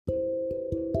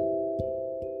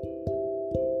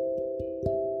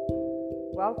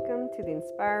Welcome to the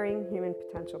Inspiring Human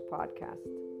Potential podcast.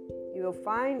 You will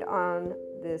find on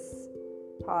this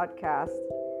podcast,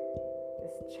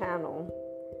 this channel,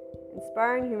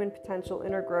 Inspiring Human Potential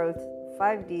Inner Growth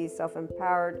 5D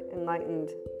Self-Empowered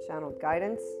Enlightened Channeled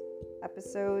Guidance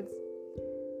episodes,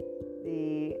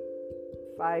 the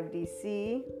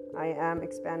 5DC I Am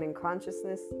Expanding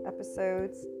Consciousness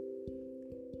episodes,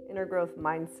 Inner Growth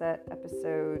Mindset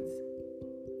episodes,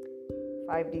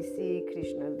 5DC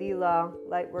Krishna Lila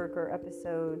Lightworker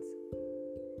episodes,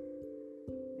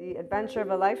 The Adventure of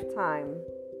a Lifetime,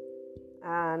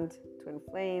 and Twin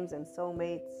Flames and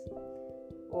Soulmates,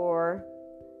 or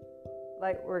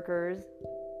Lightworkers,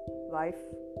 Life,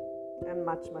 and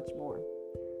much, much more.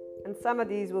 And some of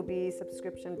these will be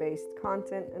subscription-based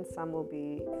content and some will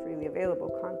be freely available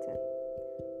content.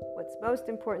 What's most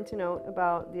important to note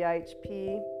about the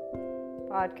IHP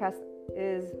podcast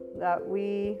is that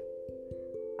we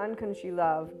unconsciously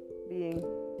love being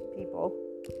people.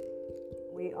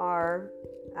 We are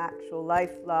actual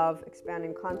life, love,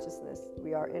 expanding consciousness.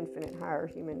 We are infinite higher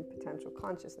human potential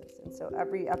consciousness. And so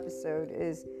every episode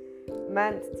is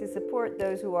meant to support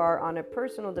those who are on a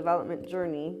personal development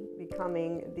journey,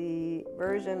 becoming the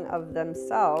version of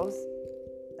themselves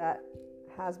that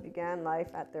has began life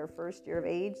at their first year of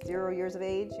age, 0 years of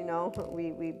age.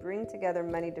 We bring together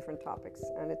many different topics,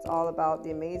 and it's all about the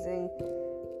amazing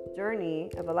journey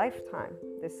of a lifetime,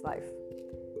 this life.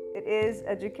 It is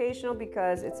educational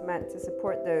because it's meant to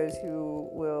support those who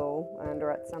will, and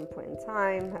or at some point in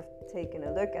time, have taken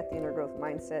a look at the inner growth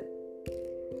mindset.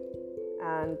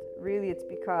 And really it's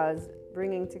because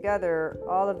bringing together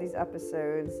all of these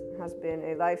episodes has been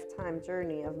a lifetime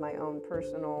journey of my own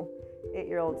personal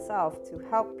 8-year-old self to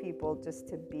help people just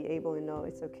to be able to know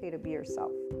it's okay to be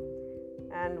yourself.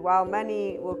 And while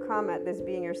many will come at this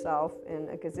being yourself in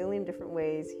a gazillion different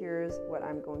ways, here's what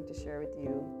I'm going to share with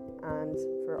you. And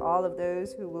for all of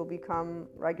those who will become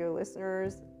regular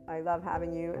listeners, I love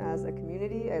having you as a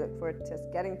community. I look forward to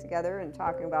getting together and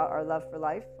talking about our love for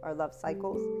life, our love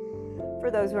cycles. For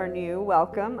those who are new,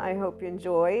 welcome. I hope you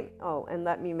enjoy. Oh, and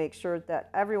let me make sure that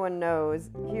everyone knows,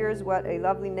 here's what a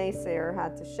lovely naysayer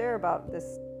had to share about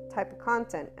this type of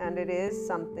content. And it is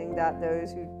something that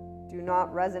those who do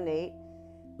not resonate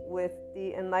with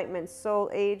the Enlightenment Soul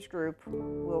age group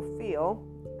will feel,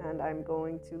 and I'm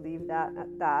going to leave that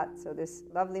at that. So this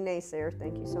lovely naysayer,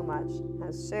 thank you so much,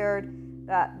 has shared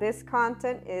that this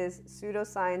content is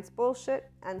pseudoscience bullshit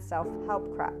and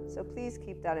self-help crap. So please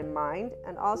keep that in mind,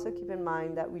 and also keep in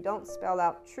mind that we don't spell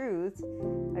out truth.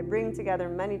 I bring together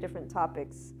many different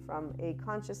topics from a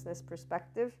consciousness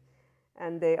perspective,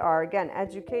 and they are, again,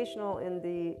 educational in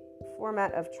the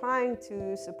format of trying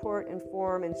to support,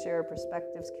 inform, and share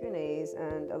perspectives, Q&As,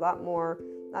 and a lot more,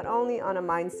 not only on a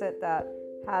mindset that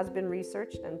has been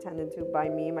researched and tended to by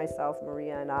me, myself,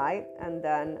 Maria, and I, and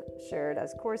then shared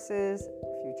as courses,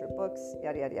 future books,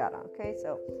 yada, yada, yada. Okay,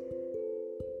 so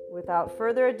without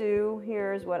further ado,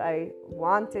 here's what I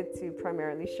wanted to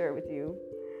primarily share with you.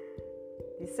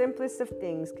 The simplest of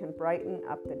things can brighten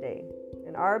up the day.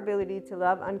 And our ability to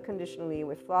love unconditionally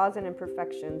with flaws and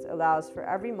imperfections allows for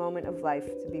every moment of life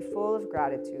to be full of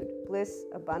gratitude, bliss,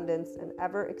 abundance, and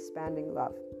ever-expanding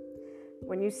love.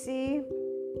 When you see,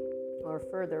 or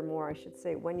furthermore, I should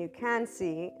say, when you can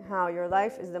see how your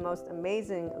life is the most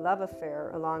amazing love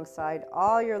affair alongside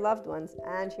all your loved ones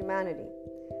and humanity,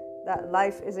 that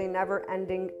life is a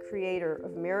never-ending creator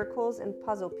of miracles and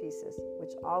puzzle pieces,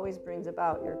 which always brings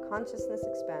about your consciousness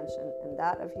expansion and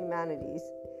that of humanity's.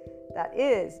 That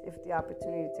is, if the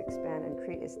opportunity to expand and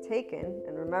create is taken.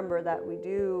 And remember that we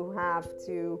do have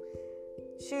to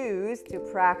choose to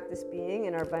practice being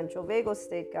in our ventral vagal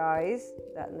state, guys,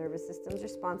 that nervous system's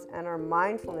response, and our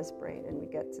mindfulness brain. And we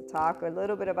get to talk a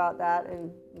little bit about that in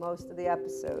most of the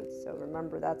episodes. So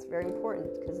remember, that's very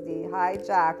important, because the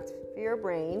hijacked fear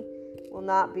brain will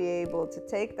not be able to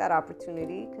take that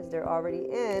opportunity because they're already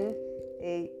in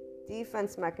a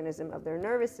defense mechanism of their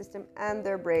nervous system, and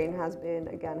their brain has been,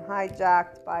 again,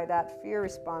 hijacked by that fear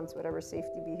response, whatever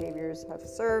safety behaviors have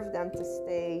served them to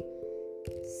stay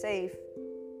safe.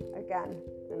 Again,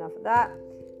 enough of that.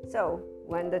 So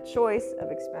when the choice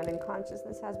of expanding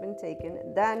consciousness has been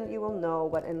taken, then you will know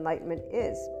what enlightenment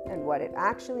is and what it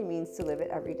actually means to live it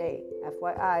every day.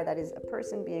 FYI, that is a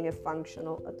person being a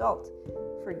functional adult.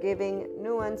 Forgiving,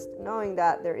 nuanced, knowing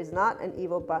that there is not an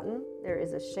evil button, there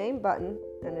is a shame button,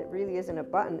 and it really isn't a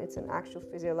button, it's an actual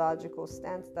physiological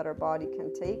stance that our body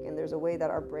can take, and there's a way that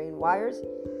our brain wires.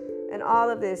 And all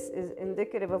of this is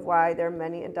indicative of why there are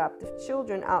many adoptive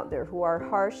children out there who are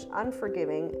harsh,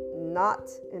 unforgiving, not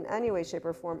in any way, shape,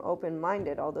 or form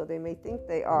open-minded, although they may think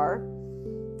they are.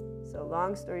 So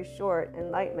long story short,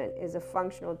 enlightenment is a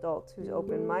functional adult who's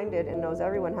open-minded and knows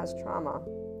everyone has trauma,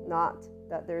 not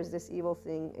that there's this evil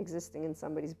thing existing in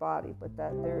somebody's body, but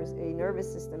that there's a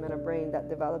nervous system and a brain that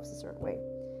develops a certain way.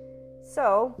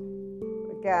 So,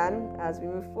 again, as we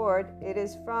move forward, it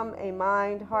is from a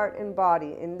mind, heart, and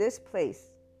body in this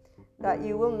place that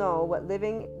you will know what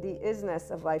living the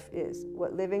isness of life is,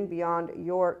 what living beyond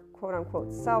your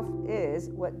quote-unquote self is,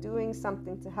 what doing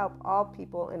something to help all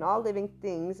people and all living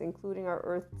things, including our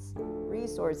Earth's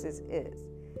resources, is.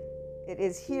 It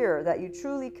is here that you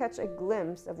truly catch a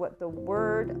glimpse of what the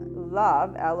word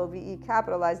love, L-O-V-E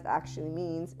capitalized, actually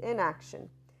means in action,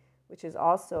 which is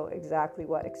also exactly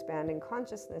what expanding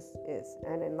consciousness is.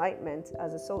 And enlightenment,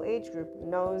 as a soul age group,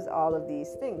 knows all of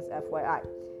these things, FYI.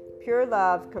 Pure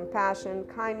love, compassion,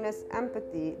 kindness,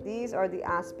 empathy, these are the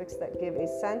aspects that give a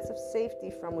sense of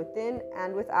safety from within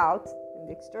and without, in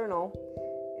the external.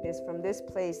 It is from this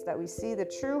place that we see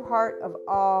the true heart of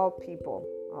all people.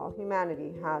 All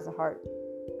humanity has a heart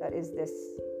that is this.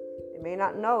 They may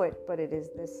not know it, but it is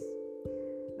this.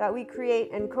 That we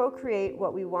create and co-create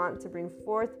what we want to bring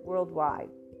forth worldwide.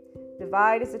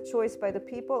 Divide is a choice by the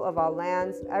people of all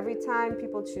lands. Every time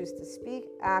people choose to speak,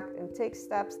 act, and take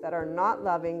steps that are not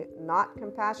loving, not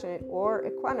compassionate, or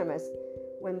equanimous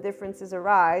when differences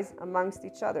arise amongst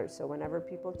each other. So whenever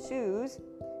people choose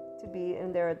to be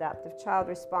in their adaptive child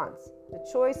response, the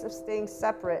choice of staying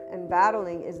separate and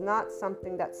battling is not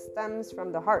something that stems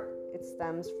from the heart. It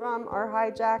stems from our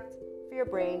hijacked fear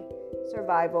brain,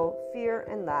 survival, fear,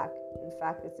 and lack. In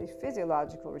fact, it's a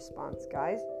physiological response,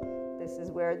 guys. This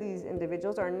is where these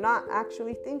individuals are not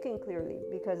actually thinking clearly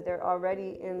because they're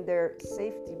already in their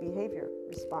safety behavior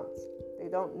response. They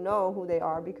don't know who they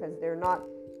are because they're not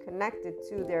connected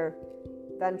to their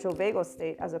ventral vagal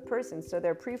state as a person. So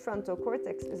their prefrontal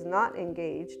cortex is not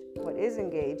engaged. What is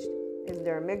engaged is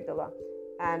their amygdala.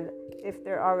 And if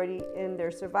they're already in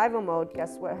their survival mode,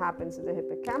 guess what happens to the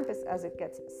hippocampus as it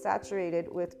gets saturated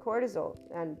with cortisol?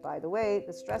 And by the way,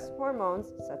 the stress hormones,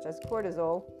 such as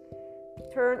cortisol,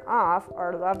 turn off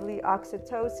our lovely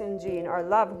oxytocin gene, our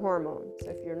love hormone. So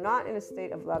if you're not in a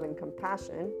state of love and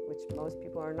compassion, which most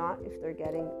people are not if they're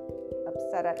getting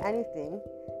upset at anything,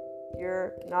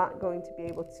 you're not going to be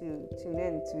able to tune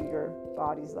in to your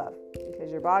body's love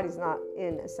because your body's not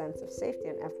in a sense of safety.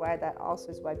 And FYI, that also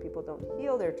is why people don't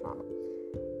heal their trauma.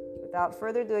 Without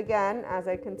further ado, again, as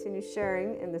I continue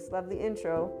sharing in this lovely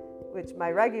intro, which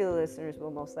my regular listeners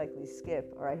will most likely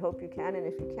skip, or I hope you can, and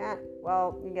if you can't,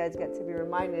 well, you guys get to be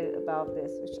reminded about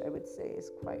this, which I would say is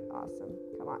quite awesome.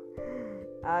 Come on.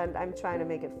 And I'm trying to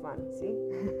make it fun, see?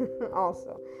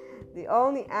 Also, the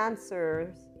only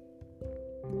answers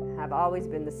have always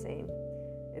been the same.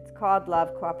 It's called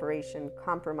love, cooperation,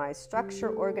 compromise,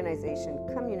 structure, organization,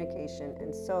 communication,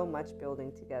 and so much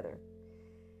building together.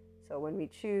 So when we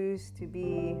choose to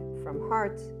be from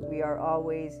heart, we are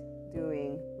always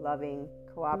doing loving,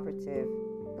 cooperative,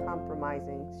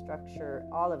 compromising, structure,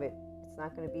 all of it. It's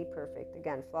not going to be perfect.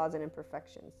 Again, flaws and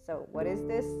imperfections. So what is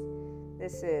this?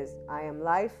 This is I am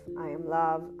life, I am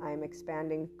love, I am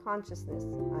expanding consciousness,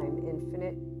 I am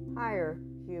infinite, higher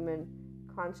human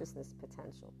consciousness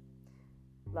potential.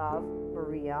 Love,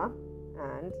 Maria.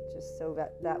 And just so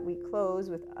that we close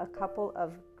with a couple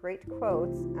of great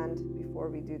quotes, and before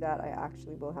we do that, I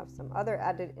actually will have some other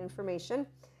added information.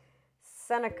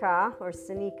 Seneca, or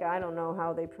Seneca, I don't know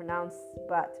how they pronounce,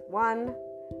 but one,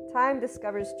 time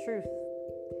discovers truth.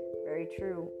 Very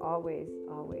true, always,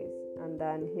 always. And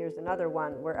then here's another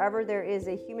one. Wherever there is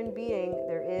a human being,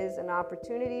 there is an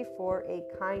opportunity for a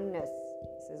kindness.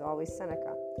 This is always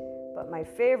Seneca. But my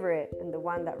favorite, and the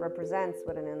one that represents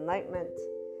what an enlightenment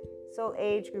soul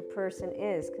age group person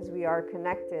is, because we are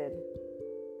connected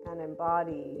and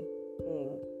embodying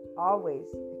always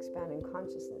expanding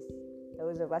consciousness.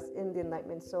 Those of us in the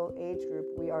enlightenment soul age group,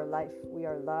 we are life, we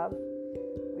are love,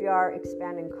 we are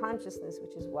expanding consciousness,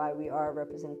 which is why we are a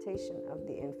representation of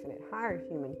the infinite higher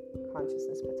human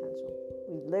consciousness potential.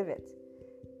 We live it.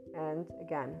 And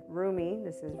again, Rumi,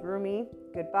 this is Rumi,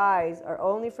 goodbyes are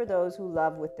only for those who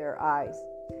love with their eyes.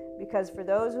 Because for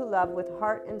those who love with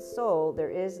heart and soul,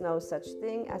 there is no such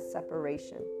thing as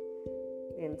separation.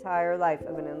 The entire life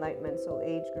of an enlightenment soul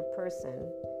age group person,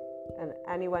 and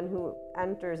anyone who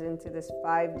enters into this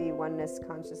 5D oneness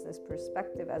consciousness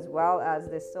perspective, as well as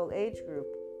this soul age group,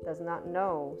 does not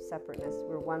know separateness.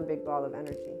 We're one big ball of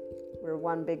energy. We're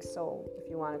one big soul, if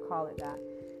you want to call it that.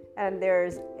 And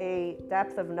there's a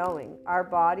depth of knowing. Our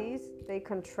bodies, they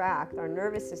contract. Our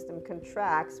nervous system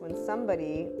contracts when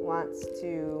somebody wants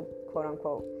to, quote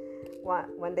unquote,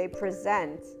 when they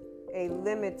present a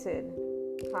limited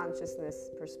consciousness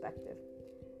perspective.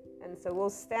 And so we'll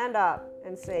stand up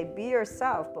and say, be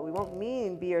yourself, but we won't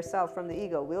mean be yourself from the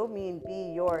ego. We'll mean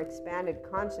be your expanded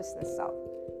consciousness self.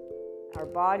 Our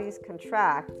bodies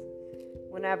contract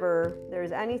whenever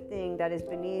there's anything that is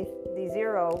beneath the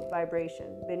zero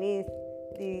vibration, beneath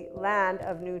the land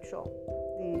of neutral,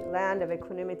 the land of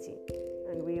equanimity.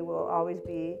 And we will always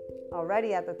be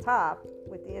already at the top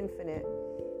with the infinite,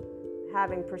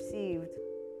 having perceived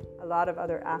a lot of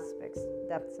other aspects,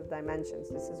 depths of dimensions.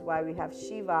 This is why we have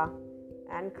Shiva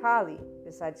and Kali,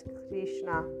 besides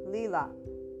Krishna Lila.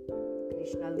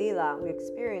 Krishna Lila, we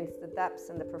experience the depths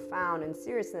and the profound and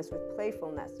seriousness with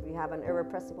playfulness. We have an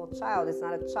irrepressible child. It's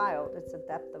not a child, it's the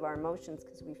depth of our emotions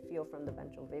because we feel from the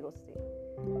ventral vagal state.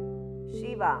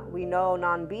 Shiva, we know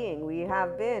non-being. We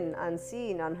have been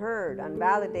unseen, unheard,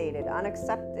 unvalidated,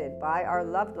 unaccepted by our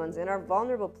loved ones in our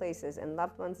vulnerable places. And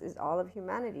loved ones is all of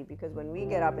humanity, because when we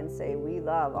get up and say we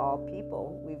love all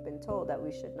people, we've been told that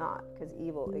we should not, because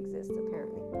evil exists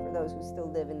apparently for those who still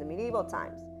live in the medieval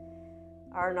times.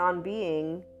 Our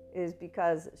non-being is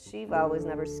because Shiva was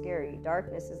never scary.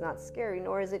 Darkness is not scary,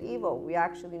 nor is it evil. We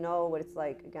actually know what it's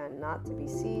like, again, not to be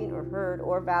seen or heard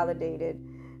or validated.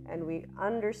 And we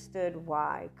understood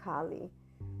why, Kali,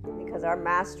 because our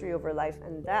mastery over life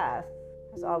and death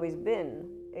has always been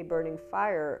a burning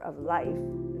fire of life,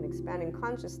 an expanding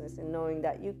consciousness, and knowing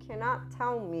that you cannot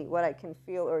tell me what I can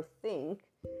feel or think.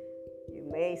 You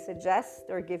may suggest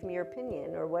or give me your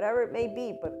opinion or whatever it may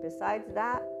be, but besides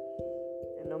that,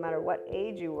 and no matter what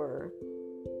age you were,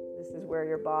 this is where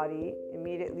your body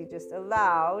immediately just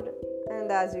allowed,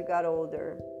 and as you got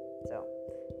older. So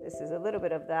this is a little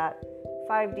bit of that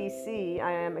 5DC,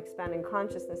 I am expanding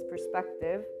consciousness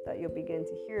perspective that you'll begin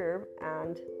to hear.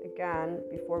 And again,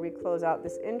 before we close out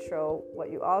this intro,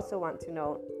 what you also want to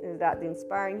know is that the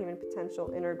Inspiring Human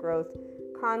Potential Inner Growth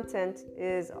content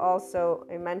is also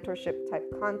a mentorship type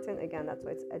content. Again, that's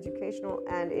why it's educational,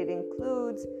 and it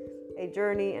includes a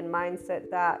journey and mindset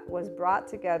that was brought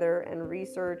together and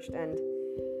researched and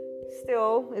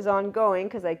still is ongoing,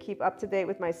 because I keep up to date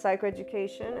with my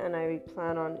psychoeducation, and I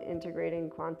plan on integrating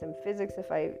quantum physics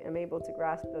if I am able to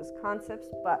grasp those concepts.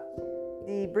 But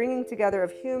the bringing together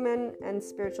of human and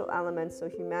spiritual elements, so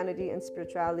humanity and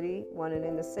spirituality, one and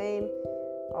in the same,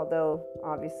 although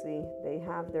obviously they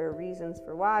have their reasons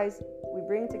for whys, we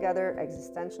bring together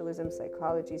existentialism,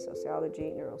 psychology,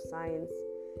 sociology, neuroscience.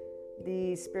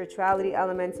 The spirituality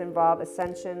elements involve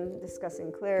ascension,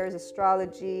 discussing clairs,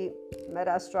 astrology,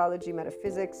 meta-astrology,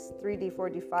 metaphysics, 3D,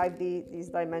 4D, 5D, these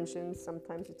dimensions.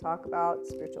 Sometimes we talk about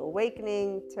spiritual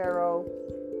awakening, tarot,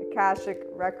 Akashic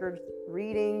record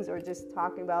readings, or just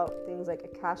talking about things like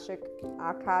Akashic,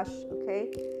 Akash,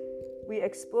 okay? We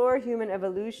explore human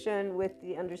evolution with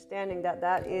the understanding that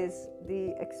that is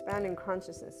the expanding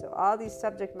consciousness. So all these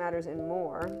subject matters and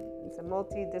more. It's a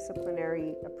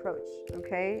multidisciplinary approach,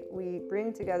 okay? We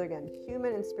bring together, again,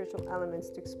 human and spiritual elements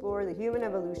to explore the human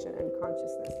evolution and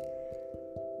consciousness.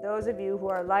 Those of you who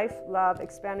are life, love,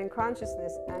 expanding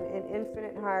consciousness, and in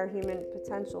infinite higher human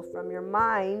potential from your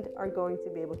mind are going to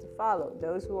be able to follow.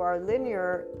 Those who are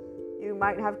linear, you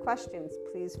might have questions.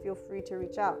 Please feel free to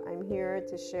reach out. I'm here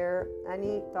to share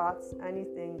any thoughts,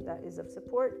 anything that is of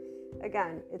support.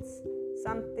 Again, it's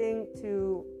something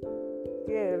to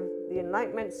give the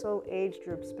Enlightenment Soul Age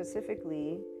group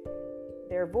specifically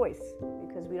their voice,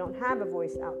 because we don't have a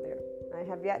voice out there. I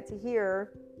have yet to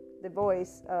hear the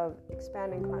voice of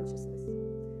expanding consciousness.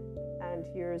 And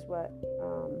here's what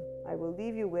I will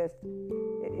leave you with.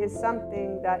 It is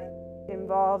something that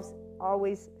involves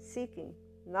always seeking,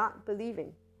 not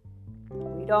believing.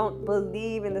 We don't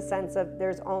believe in the sense of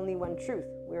there's only one truth.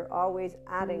 We're always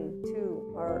adding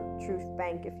to our truth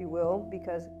bank, if you will,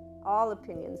 because all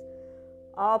opinions,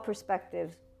 all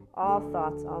perspectives, all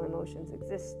thoughts, all emotions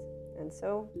exist. And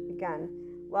so, again,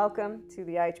 welcome to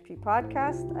the IHP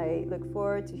podcast. I look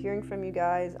forward to hearing from you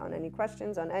guys on any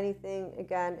questions, on anything.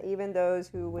 Again, even those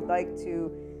who would like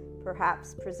to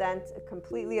perhaps present a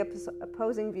completely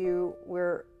opposing view,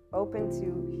 we're open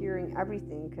to hearing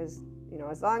everything, because, you know,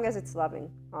 as long as it's loving,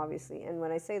 obviously. And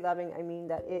when I say loving, I mean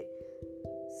that it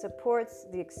supports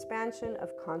the expansion of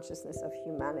consciousness of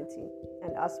humanity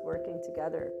and us working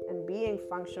together and being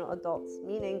functional adults,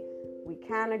 meaning we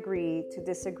can agree to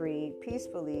disagree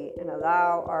peacefully and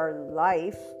allow our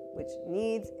life, which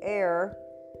needs air,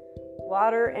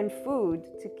 water, and food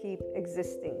to keep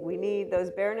existing. We need those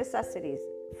bare necessities.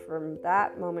 From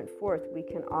that moment forth, we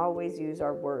can always use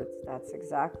our words. That's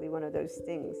exactly one of those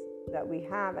things that we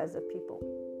have as a people.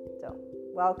 So,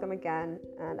 welcome again,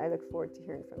 and I look forward to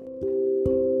hearing from you.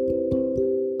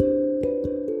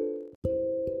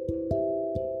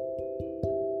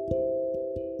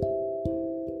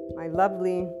 My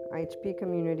lovely IHP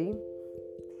community.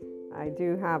 I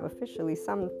do have officially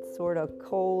some sort of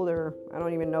cold, or I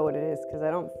don't even know what it is because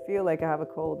I don't feel like I have a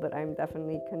cold, but I'm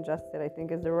definitely congested, I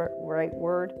think is the right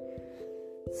word.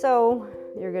 So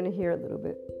you're going to hear a little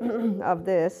bit of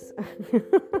this.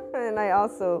 And I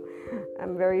also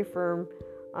am very firm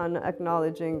on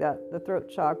acknowledging that the throat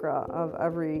chakra of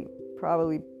every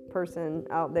probably person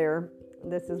out there,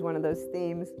 this is one of those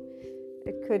themes.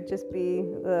 It could just be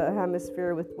the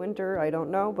hemisphere with winter, I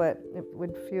don't know, but it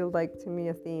would feel like to me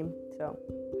a theme. So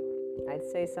I'd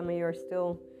say some of you are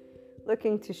still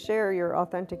looking to share your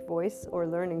authentic voice or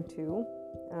learning to.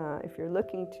 If you're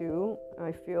looking to,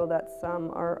 I feel that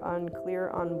some are unclear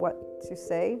on what to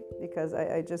say because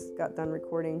I just got done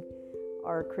recording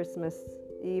our Christmas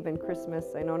Eve and Christmas.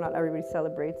 I know not everybody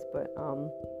celebrates, but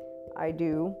I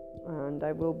do, and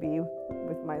I will be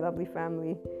with my lovely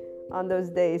family on those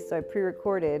days. So I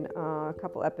pre-recorded a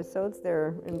couple episodes.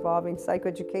 They're involving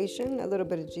psychoeducation, a little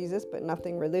bit of Jesus, but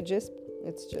nothing religious.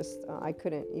 It's just I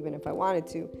couldn't, even if I wanted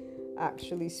to,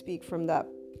 actually speak from that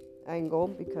angle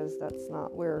because that's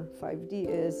not where 5D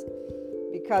is.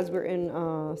 Because we're in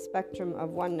a spectrum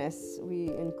of oneness, we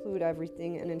include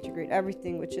everything and integrate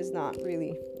everything, which is not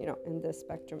really, in the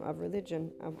spectrum of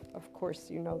religion. Of course,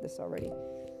 you know this already.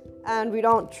 And we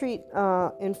don't treat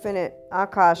infinite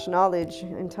Akash knowledge,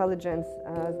 intelligence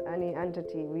as any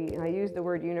entity. I use the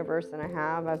word universe, and I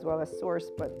have, as well as source,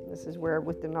 but this is where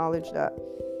with the knowledge that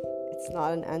it's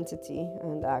not an entity.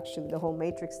 And actually the whole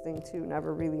matrix thing too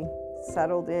never really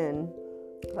settled in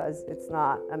because it's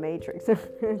not a matrix.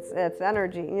 it's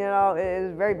energy, it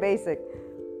is very basic.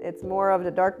 It's more of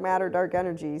the dark matter, dark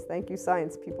energies. Thank you,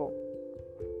 science people.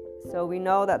 So we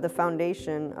know that the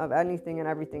foundation of anything and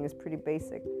everything is pretty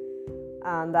basic.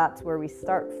 And that's where we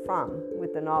start from,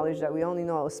 with the knowledge that we only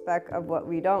know a speck of what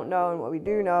we don't know and what we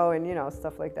do know, and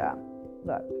stuff like that.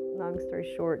 But long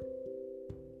story short,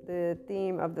 the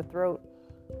theme of the throat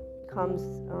comes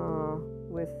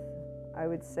with, I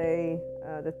would say,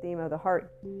 the theme of the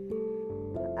heart.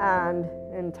 And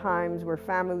in times where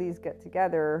families get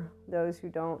together, those who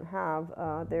don't have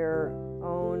their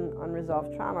own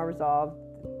unresolved trauma resolved,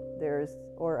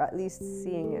 or at least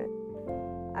seeing it,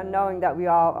 and knowing that we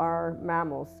all are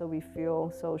mammals, so we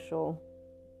feel social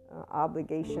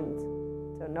obligations.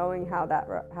 So knowing how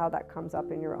that comes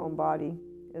up in your own body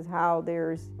is how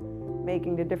there's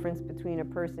making the difference between a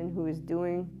person who is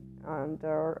doing and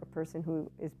or a person who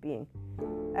is being.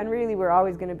 And really, we're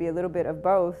always going to be a little bit of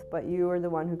both, but you are the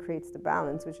one who creates the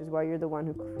balance, which is why you're the one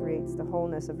who creates the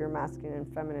wholeness of your masculine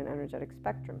and feminine energetic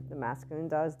spectrum. The masculine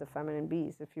does, the feminine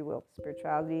bees, if you will,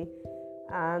 spirituality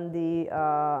and the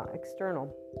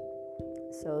external.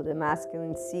 So the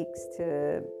masculine seeks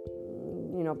to,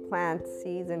 plant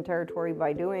seeds and territory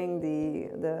by doing.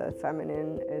 The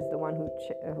feminine is the one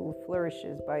who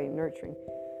flourishes by nurturing.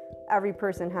 Every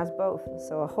person has both,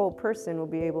 so a whole person will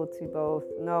be able to both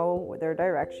know their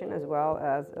direction as well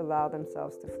as allow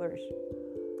themselves to flourish.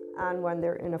 And when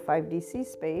they're in a 5DC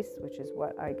space, which is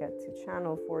what I get to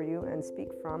channel for you and speak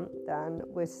from, then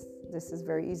this is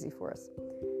very easy for us.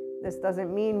 This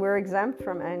doesn't mean we're exempt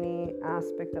from any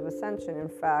aspect of ascension. In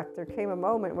fact, there came a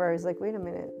moment where I was like, wait a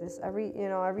minute, this every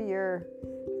year,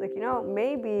 like,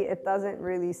 maybe it doesn't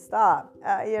really stop,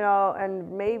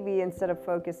 and maybe instead of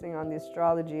focusing on the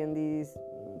astrology and these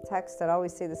texts that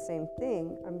always say the same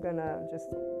thing, I'm going to just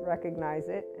recognize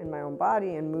it in my own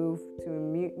body and move to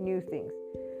new things.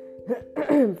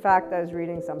 In fact, I was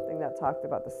reading something that talked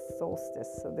about the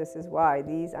solstice. So this is why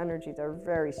these energies are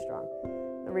very strong.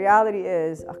 The reality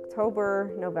is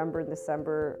October, November, and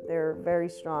December, they're very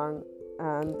strong.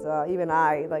 And even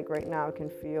I, like right now, can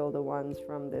feel the ones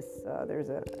from this.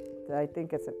 I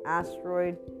think it's an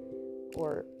asteroid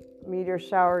or meteor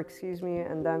shower,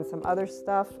 and then some other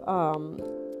stuff.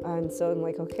 And so I'm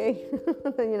like, okay,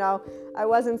 I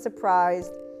wasn't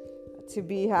surprised to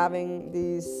be having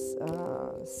these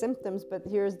symptoms, but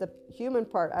here's the human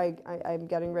part. I'm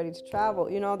getting ready to travel.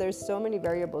 There's so many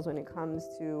variables when it comes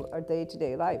to our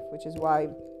day-to-day life, which is why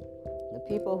the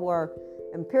people who are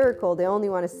empirical, they only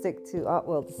want to stick to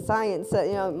the science.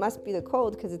 It must be the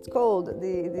cold because it's cold.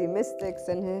 The mystics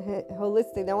and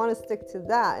holistic, they want to stick to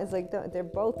that. It's like they're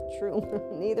both true.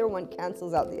 Neither one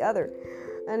cancels out the other,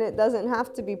 and it doesn't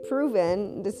have to be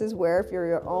proven. This is where, if you're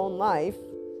your own life,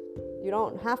 you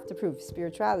don't have to prove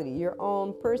spirituality. Your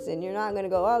own person. You're not going to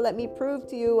go, let me prove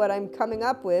to you what I'm coming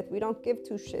up with. We don't give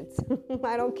two shits.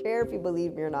 I don't care if you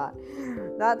believe me or not.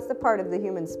 That's the part of the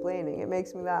human splaining. It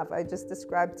makes me laugh. I just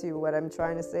described to you what I'm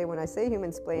trying to say when I say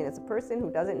human splain. It's a person who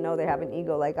doesn't know they have an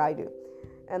ego like I do.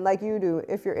 And like you do,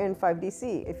 if you're in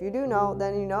 5DC, if you do know,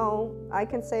 then you know, I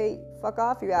can say, fuck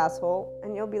off, you asshole.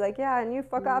 And you'll be like, yeah, and you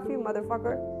fuck off, you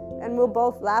motherfucker. And we'll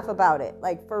both laugh about it,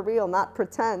 like for real, not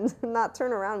pretend, not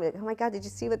turn around and be like, oh my God, did you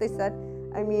see what they said?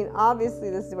 I mean, obviously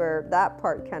this is where that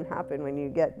part can happen when you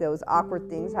get those awkward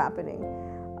things happening.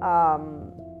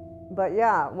 But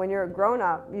yeah, when you're a grown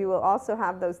up, you will also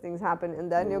have those things happen, and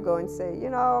then you'll go and say,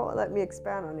 let me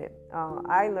expand on it.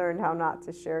 I learned how not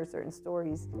to share certain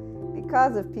stories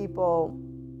because of people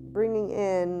bringing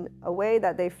in a way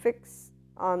that they fix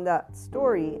on that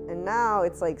story, and now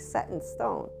it's like set in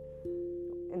stone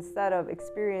instead of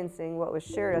experiencing what was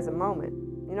shared as a moment.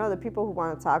 The people who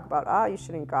want to talk about, you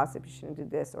shouldn't gossip, you shouldn't do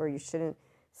this, or you shouldn't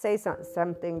say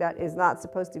something that is not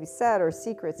supposed to be said, or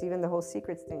secrets, even the whole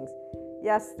secrets things.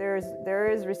 Yes, there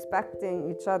is respecting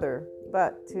each other,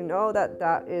 but to know that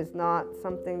that is not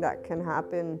something that can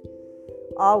happen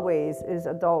always is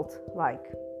adult-like.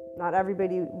 Not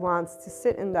everybody wants to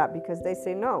sit in that because they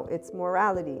say, no, it's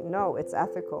morality, no, it's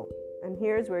ethical. And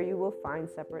here's where you will find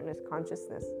separateness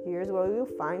consciousness. Here's where you'll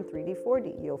find 3D,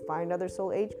 4D. You'll find other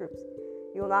soul age groups.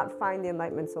 You will not find the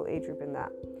enlightenment soul age group in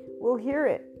that. We'll hear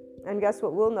it. And guess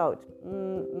what we'll note?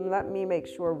 Let me make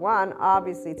sure, one,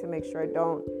 obviously to make sure I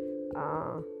don't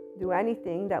do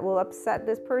anything that will upset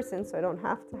this person, so I don't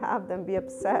have to have them be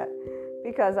upset,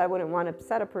 because I wouldn't want to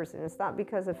upset a person. It's not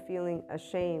because of feeling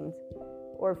ashamed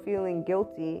or feeling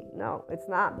guilty. No, it's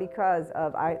not because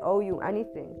of I owe you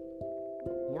anything.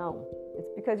 No,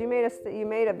 it's because you made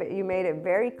it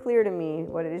very clear to me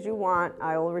what it is you want.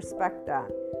 I will respect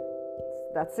that.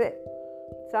 That's it.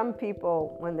 Some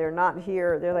people, when they're not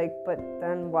here, they're like, but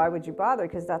then why would you bother?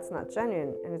 Because that's not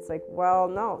genuine. And it's like, well,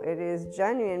 no, it is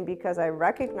genuine because I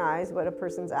recognize what a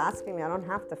person's asking me. I don't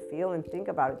have to feel and think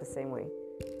about it the same way.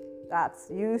 That's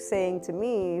you saying to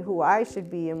me who I should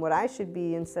be and what I should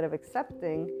be, instead of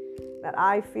accepting that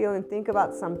I feel and think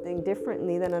about something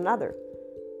differently than another.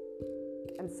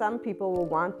 And some people will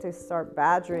want to start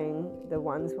badgering the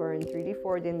ones who are in 3D,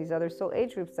 4D, and these other soul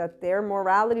age groups, that their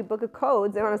morality book of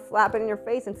codes, they want to slap it in your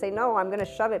face and say, no, I'm going to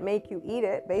shove it, make you eat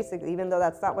it, basically, even though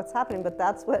that's not what's happening. But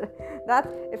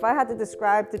if I had to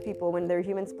describe to people when they're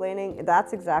human-splaining,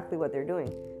 that's exactly what they're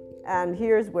doing. And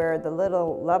here's where the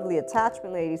little lovely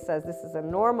attachment lady says this is a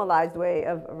normalized way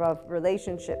of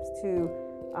relationships to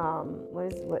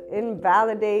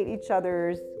invalidate each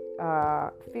other's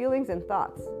feelings and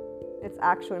thoughts. It's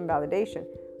actual invalidation.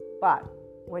 But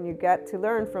when you get to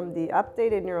learn from the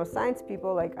updated neuroscience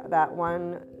people, like that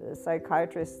one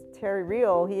psychiatrist, Terry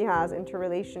Real, he has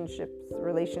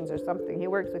relations or something. He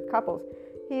works with couples.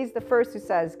 He's the first who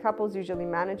says couples usually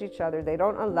manage each other. They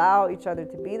don't allow each other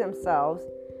to be themselves.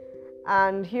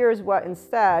 And here's what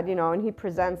instead, and he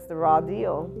presents the raw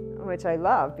deal, which I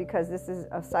love, because this is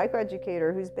a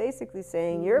psychoeducator who's basically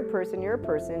saying, you're a person,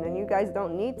 and you guys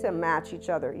don't need to match each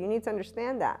other. You need to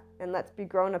understand that, and let's be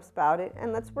grown-ups about it,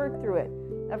 and let's work through it.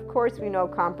 Of course, we know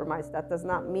compromise. That does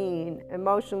not mean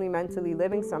emotionally, mentally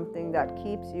living something that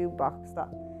keeps you boxed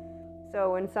up.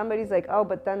 So when somebody's like, oh,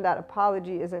 but then that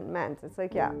apology isn't meant. It's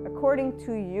like, yeah, according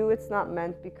to you, it's not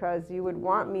meant because you would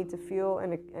want me to feel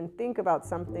and think about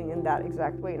something in that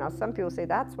exact way. Now, some people say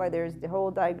that's why there's the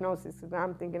whole diagnosis. Because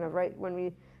I'm thinking of right when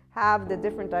we have the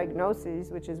different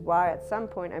diagnoses, which is why at some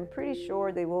point, I'm pretty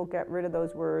sure they will get rid of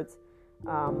those words,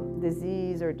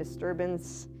 disease or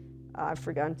disturbance. I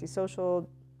forgot, antisocial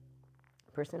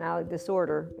personality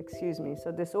disorder,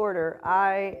 So disorder,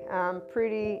 I am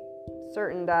pretty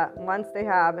certain that once they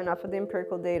have enough of the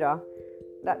empirical data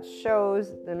that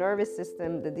shows the nervous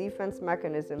system, the defense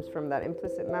mechanisms from that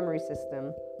implicit memory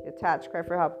system, attach, cry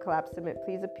for help, collapse, submit,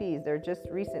 please appease. They're just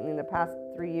recently in the past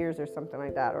 3 years or something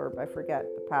like that, or I forget,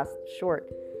 the past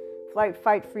short. Flight,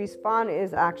 fight, freeze, fawn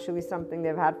is actually something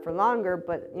they've had for longer,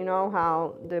 but you know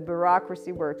how the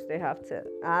bureaucracy works. They have to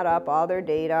add up all their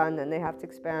data and then they have to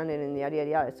expand it and yada, yada,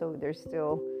 yada. So there's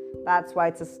still, that's why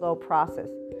it's a slow process.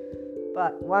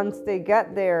 But once they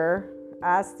get there,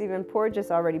 as Stephen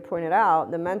Porges already pointed out,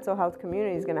 the mental health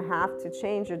community is going to have to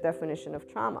change their definition of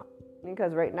trauma.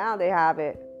 Because right now they have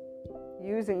it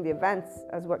using the events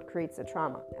as what creates the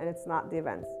trauma, and it's not the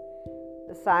events.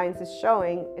 The science is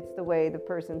showing it's the way the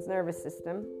person's nervous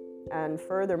system, and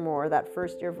furthermore, that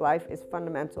first year of life is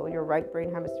fundamental. Your right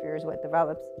brain hemisphere is what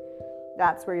develops.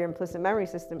 That's where your implicit memory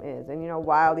system is. And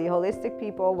while the holistic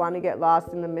people want to get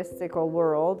lost in the mystical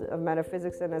world of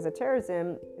metaphysics and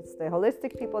esotericism, it's the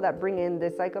holistic people that bring in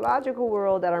the psychological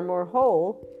world that are more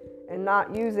whole and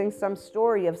not using some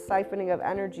story of siphoning of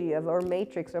energy or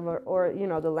matrix or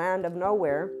the land of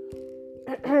nowhere.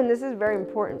 And this is very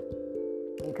important.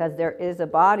 because there is a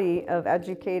body of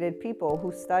educated people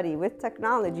who study with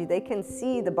technology. They can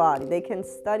see the body, they can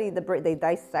study the brain, they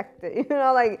dissect it,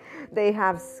 like they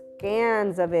have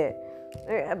scans of it.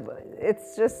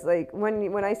 It's just like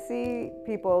when I see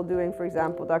people doing, for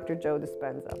example, Dr. Joe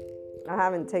Dispenza. I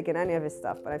haven't taken any of his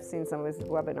stuff, but I've seen some of his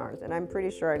webinars, and I'm pretty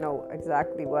sure I know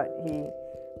exactly what he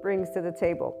brings to the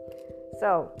table.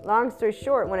 So, long story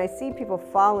short, when I see people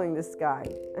following this guy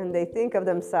and they think of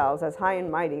themselves as high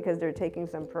and mighty because they're taking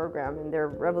some program and they're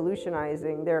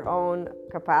revolutionizing their own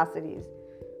capacities,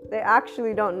 they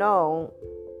actually don't know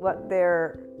what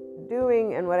they're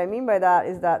doing. And what I mean by that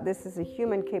is that this is a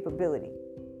human capability.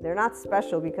 They're not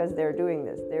special because they're doing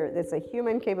this. It's a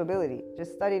human capability.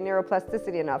 Just study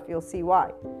neuroplasticity enough, you'll see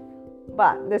why.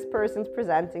 But this person's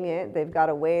presenting it. They've got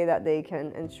a way that they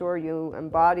can ensure you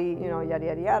embody, yada,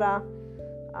 yada, yada.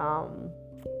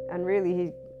 And really,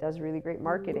 he does really great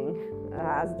marketing,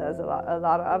 as does a lot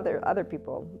of other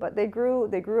people. But they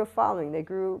grew a following. They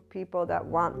grew people that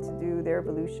want to do their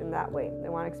evolution that way. They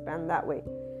want to expand that way.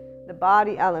 The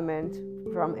body element,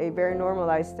 from a very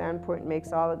normalized standpoint,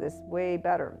 makes all of this way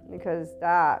better, because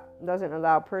that doesn't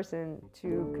allow a person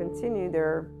to continue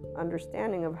their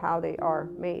understanding of how they are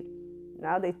made.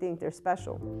 Now they think they're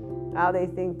special. Now they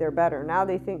think they're better. Now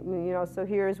they think, so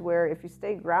here's where, if you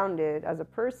stay grounded as a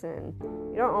person,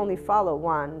 you don't only follow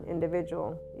one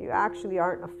individual. You actually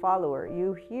aren't a follower.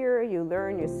 You hear, you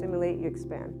learn, you assimilate, you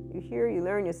expand. You hear, you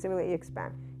learn, you assimilate, you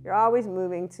expand. You're always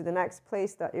moving to the next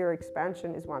place that your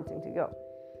expansion is wanting to go.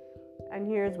 And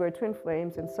here's where twin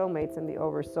flames and soulmates and the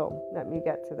oversoul. Let me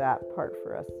get to that part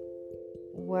for us.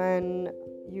 When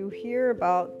you hear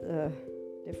about the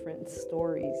different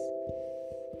stories,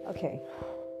 okay,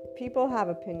 people have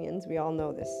opinions. We all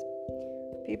know this.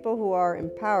 People who are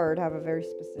empowered have a very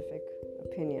specific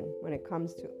opinion when it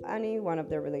comes to any one of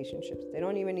their relationships. They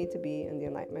don't even need to be in the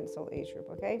Enlightenment Soul Age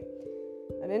group, okay?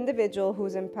 An individual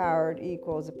who's empowered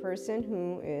equals a person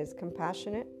who is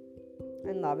compassionate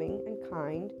and loving and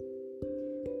kind.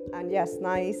 And yes,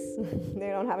 nice. They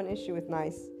don't have an issue with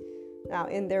nice. Now,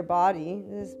 in their body,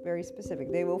 this is very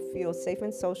specific. They will feel safe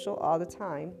and social all the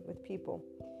time with people.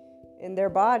 In their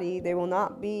body, they will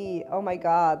not be, oh my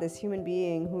God, this human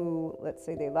being who, let's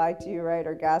say they lied to you, right?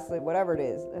 Or gaslit, whatever it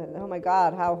is. Oh my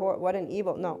God, what an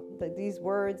evil. No, these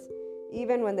words,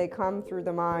 even when they come through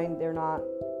the mind, they're not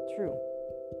true.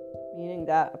 Meaning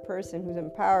that a person who's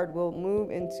empowered will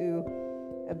move into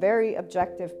a very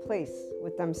objective place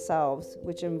with themselves,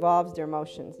 which involves their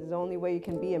emotions. The only way you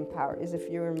can be empowered is if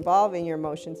you're involving your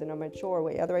emotions in a mature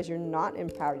way. Otherwise, you're not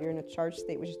empowered. You're in a charged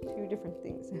state, which is two different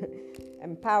things.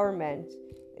 Empowerment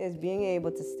is being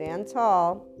able to stand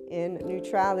tall in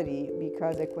neutrality,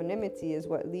 because equanimity is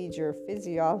what leads your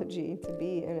physiology to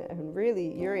be. And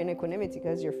really, you're in equanimity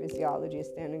because your physiology is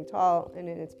standing tall and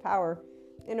in its power,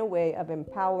 in a way of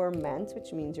empowerment,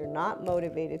 which means you're not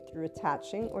motivated through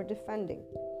attaching or defending.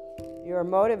 You're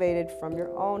motivated from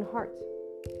your own heart,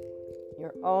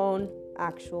 your own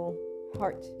actual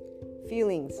heart,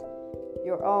 feelings,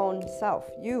 your own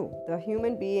self, you, the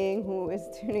human being who is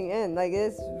tuning in. Like,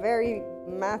 it's very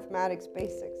mathematics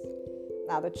basics.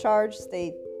 Now, the charged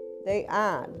state, they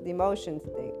add. The emotions,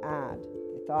 they add.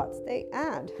 The thoughts, they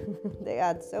add. They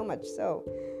add so much so.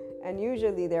 And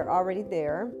usually they're already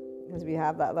there, because we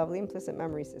have that lovely implicit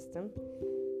memory system.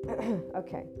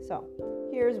 Okay, so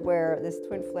here's where this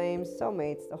twin flames,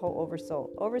 soulmates, the whole oversoul.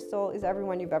 Oversoul is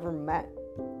everyone you've ever met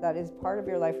that is part of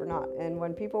your life or not. And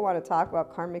when people want to talk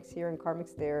about karmics here and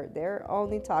karmics there, they're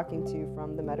only talking to you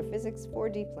from the metaphysics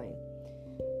 4D plane.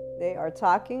 They are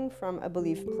talking from a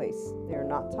belief place. They're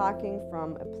not talking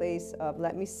from a place of,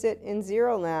 let me sit in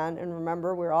zero land and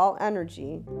remember we're all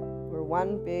energy. We're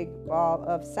one big ball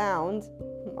of sound.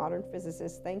 Modern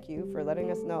physicists, thank you for letting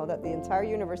us know that the entire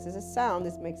universe is a sound.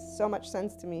 This makes so much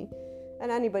sense to me. And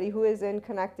anybody who is in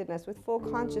connectedness with full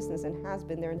consciousness and has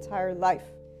been their entire life.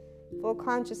 Full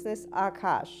consciousness,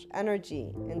 Akash,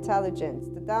 energy, intelligence.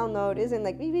 The download isn't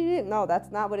like, no,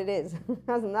 that's not what it is. It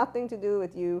has nothing to do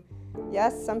with you.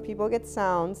 Yes, some people get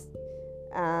sounds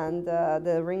and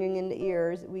the ringing in the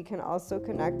ears. We can also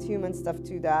connect human stuff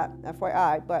to that,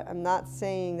 FYI. But I'm not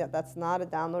saying that that's not a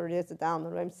download. It is a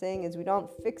download. What I'm saying is we don't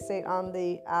fixate on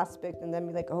the aspect and then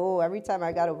be like, oh, every time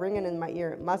I got a ringing in my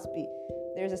ear, it must be.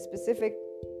 There's a specific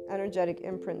energetic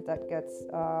imprint that gets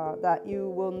that you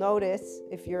will notice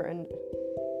if you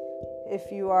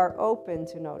are open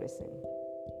to noticing.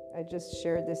 I just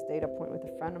shared this data point with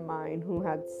a friend of mine who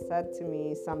had said to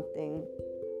me something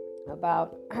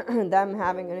about them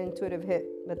having an intuitive hit,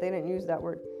 but they didn't use that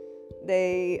word.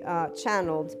 They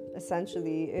channeled,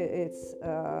 essentially.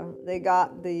 They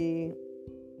got the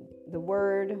the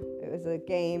word. It was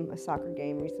a soccer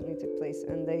game recently took place,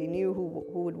 and they knew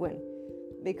who would win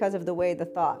because of the way the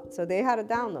thought. So they had a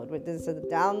download. This is a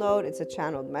download. It's a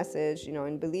channeled message.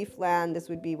 In belief land, this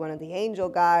would be one of the angel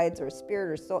guides or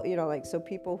spirit or soul. So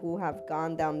people who have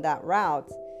gone down that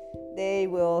route, they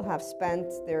will have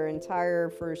spent their entire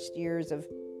first years of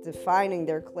defining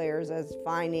their clairs as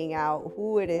finding out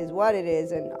who it is, what it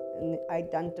is, and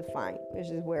identifying, which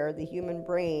is where the human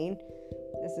brain,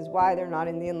 this is why they're not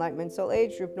in the Enlightenment Soul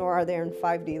Age group, nor are they in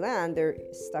 5D land. They're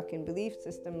stuck in belief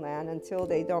system land until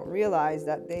they don't realize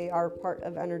that they are part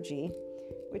of energy,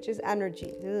 which is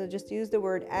energy. Just use the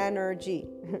word energy.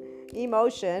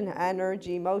 Emotion,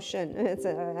 energy, motion. It's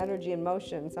energy in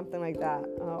motion, something like that.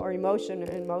 Or emotion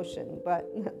in motion. But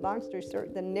long story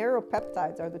short, the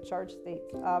neuropeptides are the charged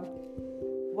states of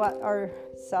what our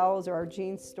cells or our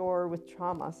genes store with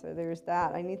trauma. So there's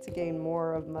that. I need to gain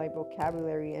more of my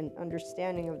vocabulary and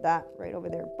understanding of that right over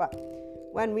there. But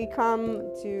when we come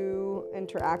to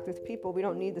interact with people, we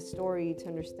don't need the story to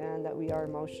understand that we are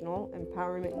emotional.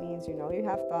 Empowerment means you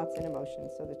have thoughts and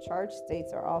emotions. So the charged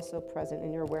states are also present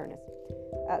in your awareness.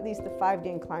 At least the 5D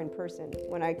inclined person.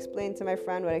 When I explained to my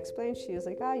friend what I explained, she was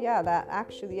like, yeah, that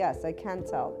actually, yes, I can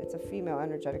tell. It's a female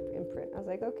energetic imprint. I was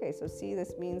like, okay, so see,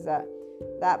 this means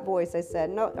that voice, I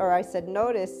said, no, or I said,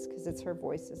 notice, because it's her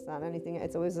voice, it's not anything,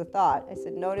 it's always a thought. I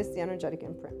said, notice the energetic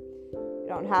imprint. You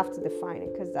don't have to define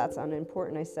it because that's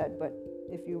unimportant, I said, but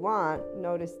if you want,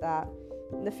 notice that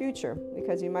in the future,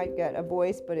 because you might get a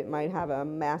voice, but it might have a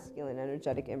masculine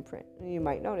energetic imprint, and you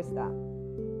might notice that.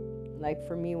 Like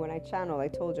for me, when I channel, I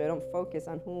told you I don't focus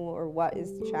on who or what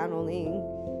is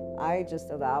channeling. I just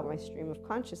allow my stream of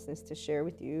consciousness to share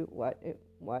with you what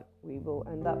we will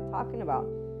end up talking about.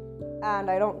 And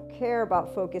I don't care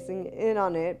about focusing in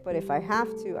on it, but if I have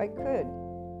to, I could,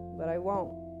 but I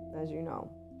won't, as you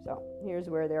know. So here's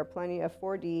where there are plenty of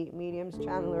 4D mediums,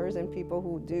 channelers, and people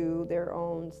who do their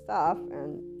own stuff,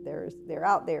 and they're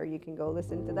out there. You can go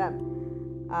listen to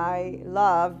them. I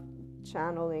love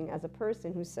channeling as a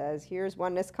person who says, here's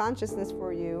oneness consciousness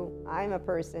for you. I'm a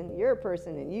person, you're a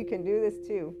person, and you can do this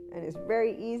too. And it's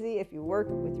very easy if you work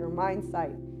with your mind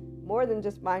sight. More than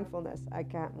just mindfulness. I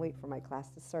can't wait for my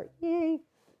class to start. Yay!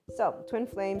 So, twin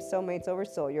flames, soulmates over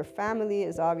soul. Your family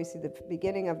is obviously the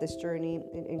beginning of this journey.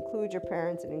 It includes your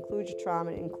parents, it includes your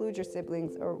trauma, it includes your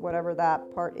siblings, or whatever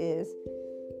that part is.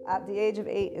 At the age of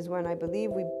 8 is when I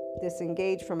believe we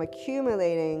disengage from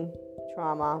accumulating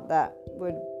trauma. That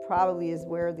would probably is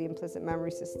where the implicit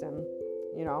memory system,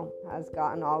 has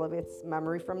gotten all of its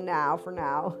memory from now,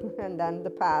 and then the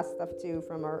past stuff too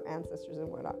from our ancestors and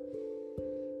whatnot.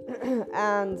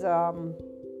 And,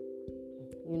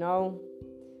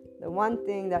 the one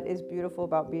thing that is beautiful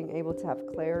about being able to have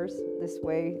clairs this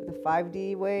way, the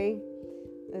 5D way,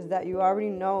 is that you already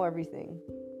know everything,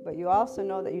 but you also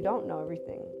know that you don't know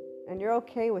everything. And you're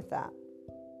okay with that.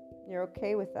 You're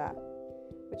okay with that,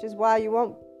 which is why you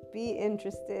won't be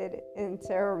interested in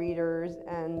tarot readers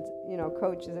and,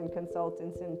 coaches and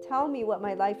consultants and tell me what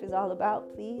my life is all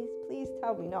about. Please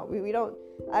tell me. No, we don't.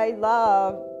 I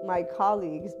love my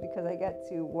colleagues because I get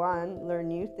to, one, learn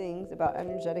new things about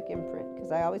energetic imprint,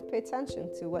 because I always pay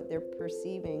attention to what they're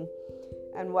perceiving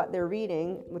and what they're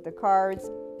reading with the cards.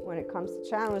 When it comes to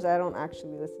channelers, I don't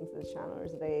actually listen to the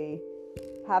channelers. They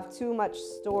have too much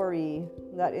story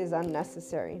that is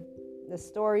unnecessary. The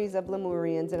stories of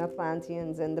Lemurians and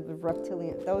Atlanteans and the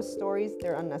reptilian, those stories,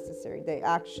 they're unnecessary. They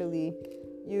actually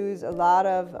use a lot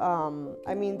of,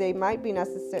 they might be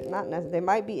necessary, they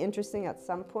might be interesting at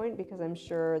some point, because I'm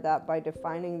sure that by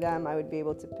defining them, I would be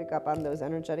able to pick up on those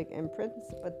energetic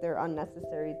imprints, but they're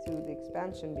unnecessary to the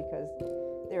expansion because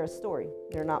they're a story.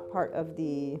 They're not part of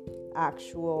the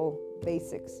actual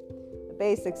basics. The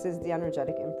basics is the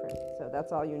energetic imprint. So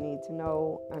that's all you need to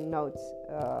know and note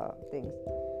things.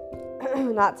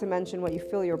 Not to mention what you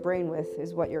fill your brain with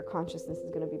is what your consciousness is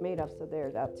going to be made of. So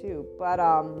there's that too. But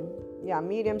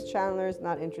mediums, channelers,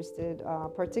 not interested.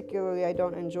 Particularly, I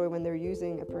don't enjoy when they're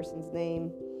using a person's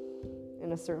name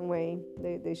in a certain way.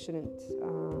 They shouldn't.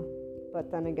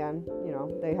 But then again,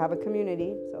 they have a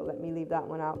community. So let me leave that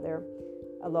one out there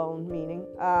alone, meaning.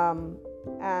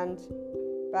 And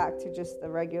back to just the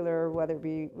regular, whether it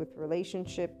be with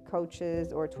relationship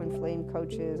coaches or twin flame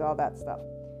coaches, all that stuff.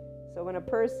 So when a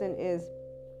person is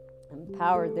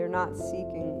empowered, they're not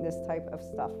seeking this type of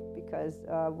stuff, because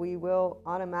we will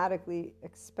automatically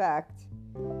expect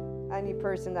any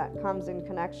person that comes in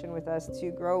connection with us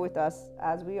to grow with us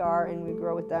as we are, and we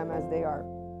grow with them as they are.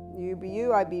 You be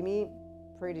you, I be me.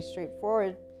 Pretty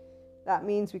straightforward. That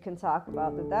means we can talk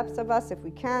about the depths of us. If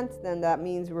we can't, then that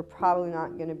means we're probably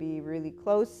not going to be really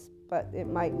close. but it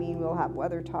might mean we'll have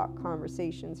weather talk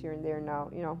conversations here and there now,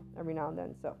 every now and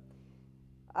then. So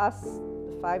us,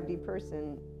 the 5D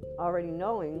person, already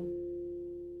knowing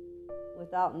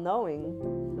without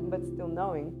knowing, but still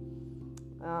knowing,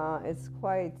 it's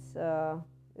quite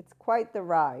the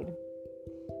ride.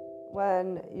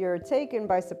 When you're taken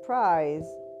by surprise,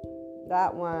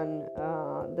 that one,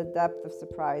 the depth of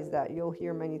surprise that you'll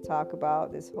hear many talk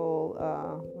about, this whole,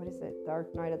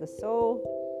 dark night of the soul,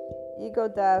 ego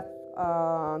death,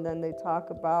 then they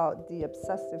talk about the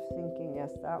obsessive thinking.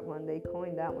 Yes, that one, they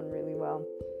coined that one really well.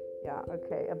 Yeah,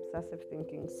 okay, obsessive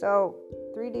thinking. So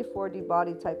 3D, 4D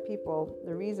body type people,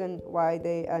 the reason why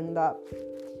they end up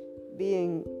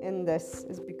being in this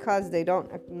is because they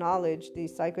don't acknowledge the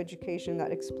psychoeducation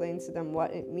that explains to them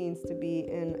what it means to be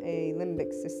in a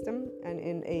limbic system and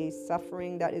in a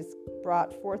suffering that is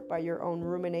brought forth by your own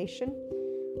rumination,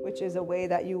 which is a way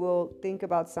that you will think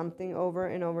about something over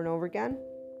and over and over again.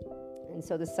 And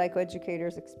so the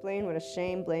psychoeducators explain what a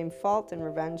shame, blame, fault, and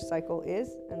revenge cycle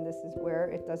is, and this is where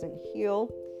it doesn't heal.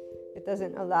 It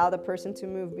doesn't allow the person to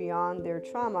move beyond their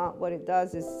trauma. What it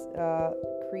does is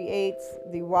creates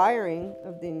the wiring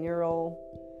of the neural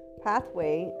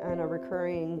pathway and a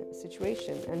recurring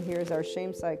situation. And here's our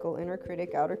shame cycle: inner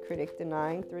critic, outer critic,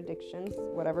 denying through addictions,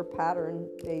 whatever pattern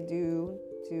they do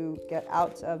to get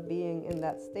out of being in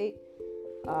that state.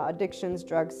 Addictions,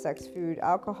 drugs, sex, food,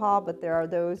 alcohol. But there are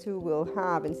those who will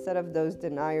have, instead of those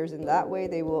deniers in that way,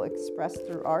 they will express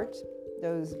through art.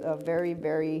 Those very,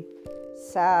 very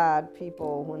sad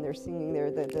people, when they're singing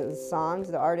the songs,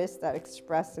 the artists that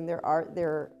express in their art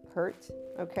their hurt.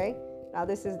 Okay, now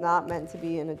this is not meant to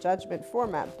be in a judgment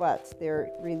format, but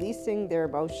they're releasing their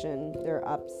emotion, they're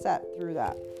upset through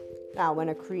that. Now when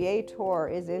a creator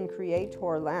is in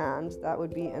creator land, that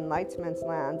would be enlightenment's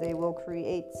land, they will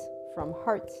create from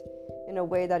heart in a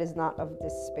way that is not of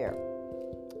despair,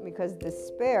 because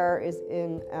despair is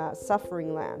in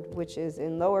suffering land, which is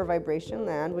in lower vibration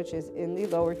land, which is in the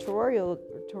lower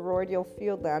toroidal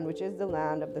field land, which is the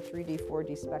land of the 3D,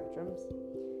 4D spectrums.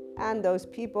 And those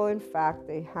people, in fact,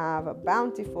 they have a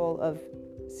bountiful of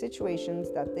situations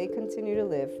that they continue to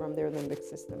live from their limbic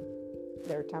system,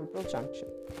 their temporal junction,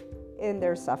 in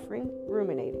their suffering,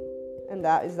 ruminating. And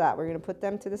that is that. We're going to put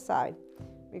them to the side,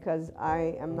 because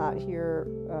I am not here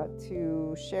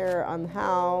to share on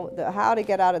how to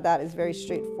get out of that is very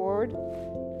straightforward.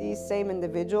 These same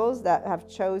individuals that have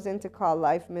chosen to call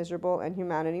life miserable and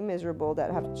humanity miserable,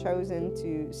 that have chosen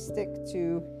to stick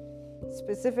to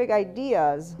specific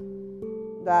ideas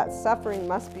that suffering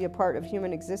must be a part of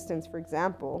human existence, for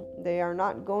example, they are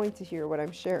not going to hear what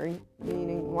I'm sharing,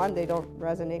 meaning, one, they don't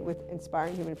resonate with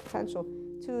inspiring human potential.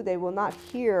 Two, they will not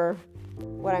hear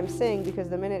what I'm saying, because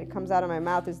the minute it comes out of my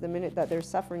mouth is the minute that their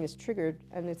suffering is triggered,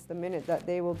 and it's the minute that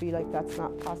they will be like, that's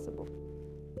not possible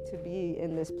to be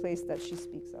in this place that she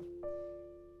speaks of.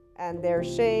 And their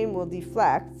shame will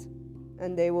deflect,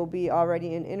 and they will be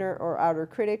already an inner or outer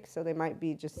critic, so they might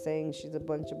be just saying she's a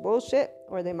bunch of bullshit,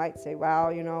 or they might say,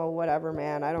 wow, whatever,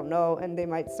 man, I don't know, and they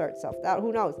might start self-doubt.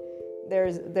 Who knows?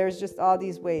 There's just all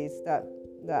these ways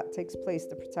that takes place,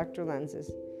 the protector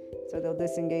lenses. So they'll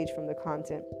disengage from the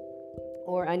content,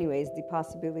 or anyways, the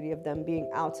possibility of them being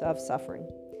out of suffering.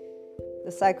 The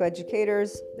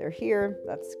psychoeducators, they're here.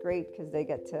 That's great, because they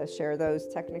get to share those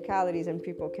technicalities, and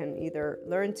people can either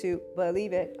learn to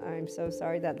believe it. I'm so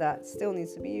sorry that still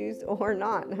needs to be used, or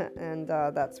not. And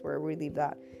that's where we leave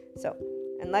that. So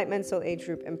Enlightenment Soul Age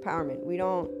Group Empowerment. We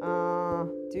don't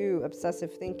do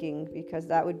obsessive thinking, because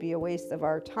that would be a waste of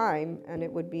our time, and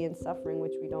it would be in suffering,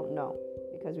 which we don't know,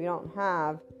 because we don't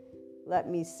have let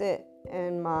me sit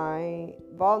in my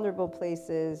vulnerable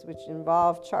places, which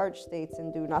involve charged states,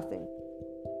 and do nothing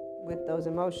with those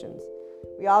emotions.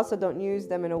 We also don't use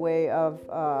them in a way of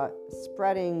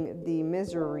spreading the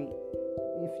misery,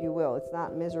 if you will. It's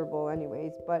not miserable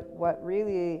anyways, but what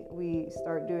really we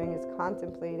start doing is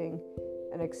contemplating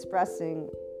and expressing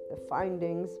the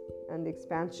findings and the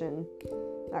expansion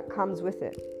that comes with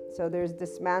it. So there's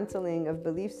dismantling of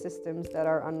belief systems that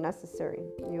are unnecessary.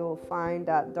 You'll find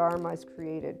that Dharma is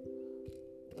created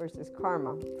versus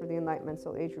karma. For the Enlightenment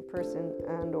Soul Age Group person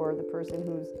and or the person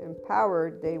who's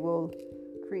empowered, they will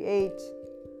create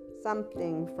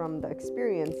something from the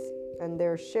experience, and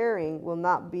their sharing will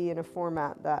not be in a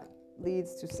format that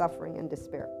leads to suffering and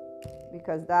despair,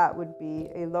 because that would be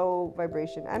a low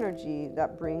vibration energy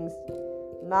that brings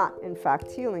not in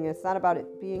fact healing. It's not about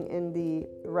it being in the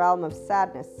realm of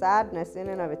sadness. Sadness in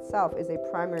and of itself is a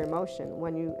primary emotion.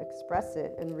 When you express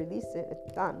it and release it,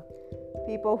 it's done.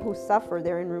 People who suffer,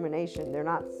 they're in rumination. They're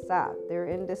not sad. They're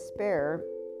in despair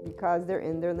because they're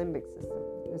in their limbic system.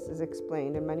 This is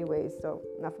explained in many ways, so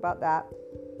enough about that.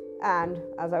 And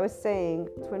as I was saying,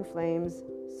 twin flames,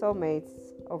 soulmates,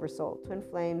 oversoul. Twin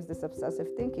flames, this obsessive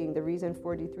thinking, the reason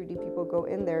 4D, 3D people go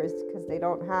in there is because they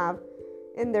don't have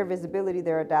in their visibility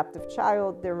their adaptive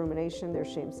child, their rumination, their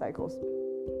shame cycles.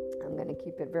 I'm going to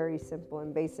keep it very simple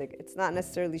and basic. It's not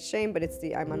necessarily shame, but it's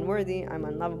the I'm unworthy, I'm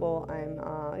unlovable,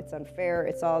 it's unfair.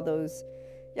 It's all those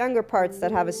younger parts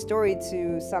that have a story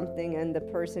to something, and the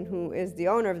person who is the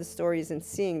owner of the story isn't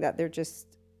seeing that. They're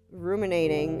just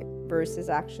ruminating versus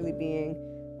actually being,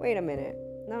 wait a minute,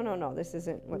 no, this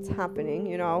isn't what's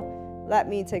happening, let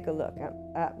me take a look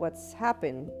at what's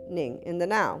happening in the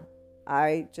now.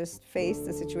 I just faced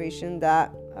a situation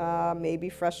that maybe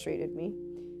frustrated me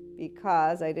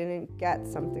because I didn't get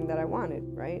something that I wanted,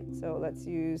 right? So let's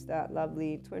use that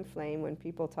lovely twin flame when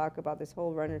people talk about this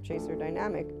whole runner-chaser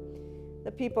dynamic.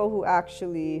 The people who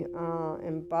actually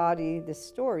embody the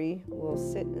story will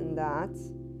sit in that,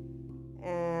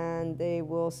 and they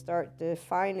will start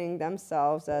defining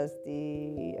themselves as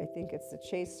I think it's the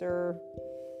chaser.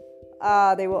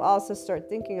 They will also start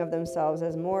thinking of themselves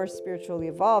as more spiritually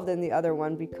evolved than the other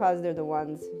one because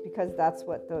because that's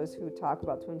what those who talk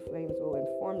about twin flames will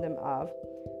inform them of.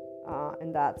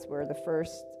 And that's where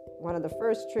one of the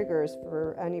first triggers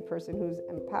for any person who's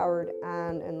empowered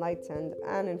and enlightened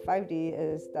and in 5D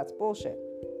is that's bullshit.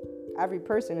 Every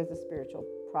person is a spiritual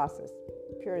process,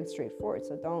 pure and straightforward.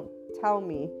 So don't tell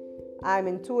me I'm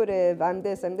intuitive, I'm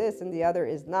this, and the other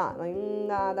is not. Like,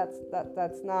 nah,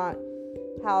 that's not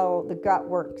how the gut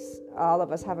works. All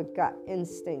of us have a gut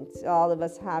instinct. All of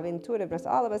us have intuitiveness.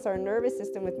 All of us are a nervous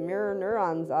system with mirror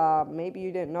neurons. Maybe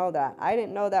you didn't know that. I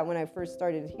didn't know that when I first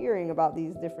started hearing about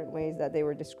these different ways that they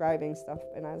were describing stuff.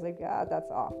 And I was like,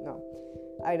 that's off. No.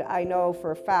 I know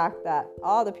for a fact that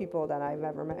all the people that I've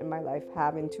ever met in my life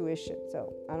have intuition.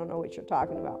 So I don't know what you're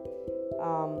talking about.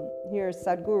 Here's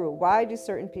Sadhguru. Why do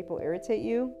certain people irritate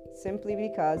you? Simply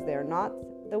because they're not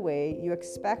the way you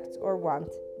expect or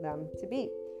want them to be.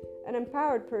 An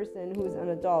empowered person who's an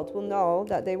adult will know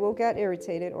that they will get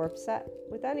irritated or upset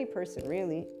with any person,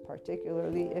 really,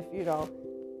 particularly if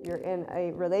you're in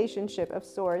a relationship of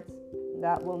sorts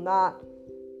that will not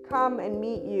come and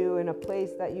meet you in a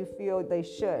place that you feel they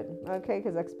should, okay?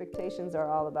 Because expectations are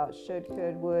all about should,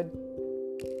 could, would,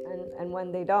 and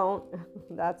when they don't,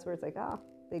 that's where it's like,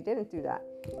 they didn't do that.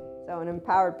 So an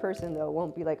empowered person, though,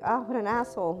 won't be like, what an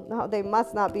asshole. No, they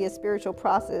must not be a spiritual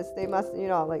process. They must,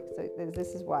 so this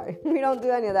is why. We don't do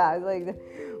any of that. It's like,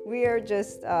 we are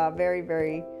just very,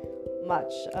 very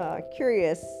much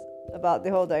curious about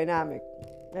the whole dynamic.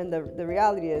 And the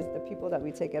reality is the people that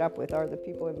we take it up with are the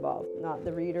people involved, not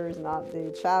the readers, not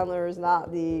the channelers,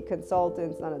 not the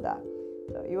consultants, none of that.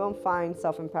 So you won't find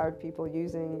self-empowered people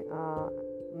using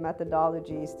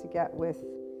methodologies to get with,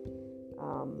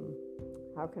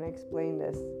 how can I explain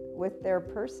this, with their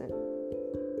person.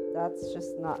 That's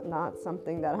just not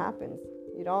something that happens.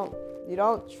 You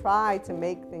don't try to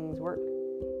make things work.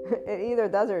 It either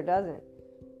does or it doesn't.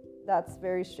 That's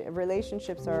very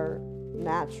relationships are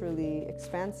naturally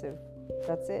expansive.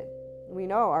 That's it. We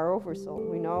know our oversoul.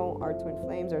 We know our twin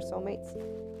flames, our soulmates,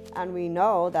 and we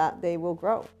know that they will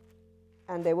grow,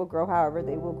 and they will grow however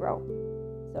they will grow.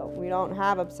 So we don't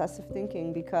have obsessive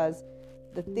thinking because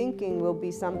the thinking will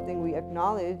be something we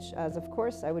acknowledge as, of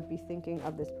course, I would be thinking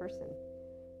of this person.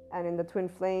 And in the twin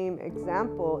flame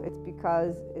example, it's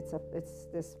because it's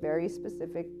this very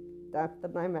specific depth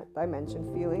of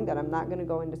dimension feeling that I'm not going to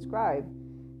go and describe.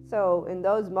 So in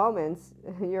those moments,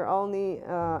 you're only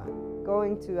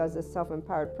going to, as a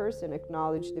self-empowered person,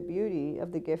 acknowledge the beauty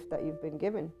of the gift that you've been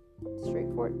given.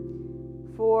 Straightforward.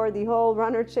 For the whole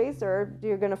runner-chaser,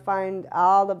 you're going to find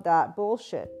all of that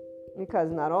bullshit.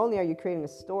 Because not only are you creating a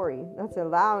story, that's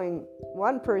allowing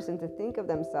one person to think of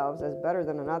themselves as better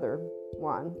than another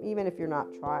one, even if you're not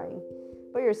trying.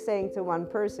 But you're saying to one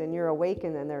person, you're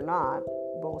awakened and they're not.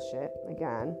 Bullshit,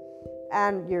 again.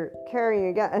 And you're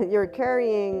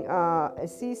carrying a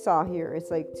seesaw here. It's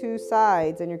like two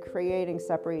sides, and you're creating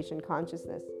separation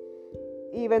consciousness.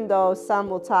 Even though some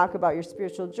will talk about your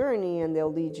spiritual journey and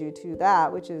they'll lead you to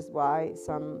that, which is why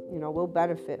some, will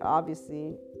benefit,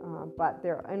 obviously, but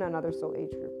they're in another soul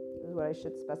age group, is what I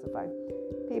should specify.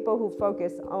 People who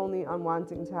focus only on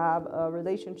wanting to have a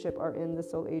relationship are in the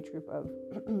soul age group of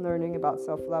learning about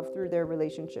self-love through their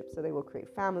relationships. So they will create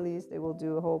families, they will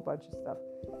do a whole bunch of stuff.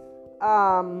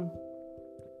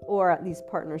 Or at least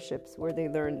partnerships where they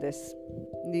learn this.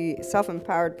 The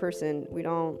self-empowered person,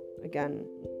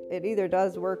 it either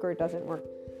does work or it doesn't work.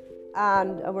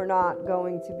 And we're not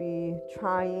going to be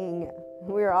trying.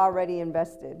 We're already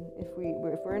invested. If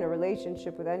we're in a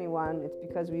relationship with anyone, it's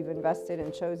because we've invested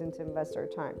and chosen to invest our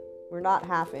time. We're not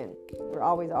half in. We're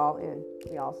always all in.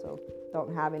 We also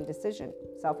don't have indecision.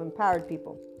 Self-empowered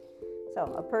people.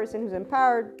 So a person who's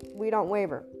empowered, we don't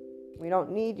waver. We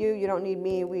don't need you. You don't need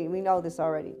me. We know this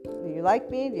already. Do you like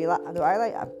me? Do I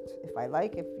like? If I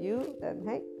like, if you, then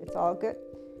hey, it's all good.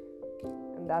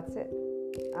 And that's it.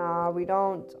 We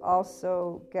don't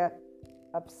also get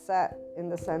upset in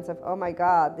the sense of, oh my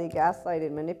God, they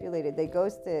gaslighted, manipulated, they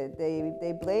ghosted,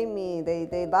 they blame me,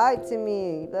 they lied to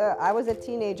me. I was a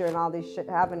teenager and all this shit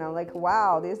happened. I'm like,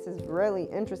 wow, this is really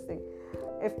interesting.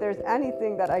 If there's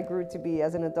anything that I grew to be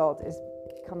as an adult is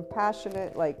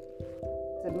compassionate, like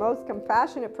the most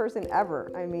compassionate person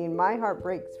ever. I mean, my heart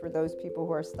breaks for those people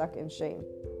who are stuck in shame.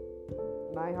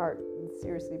 My heart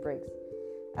seriously breaks.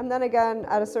 And then again,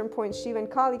 at a certain point, Shiva and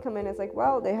Kali come in. It's like,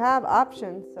 well, they have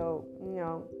options. So,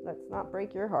 let's not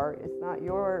break your heart. It's not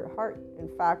your heart. In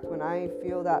fact, when I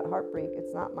feel that heartbreak,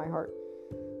 it's not my heart.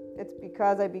 It's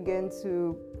because I begin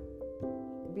to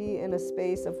be in a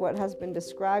space of what has been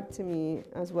described to me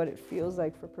as what it feels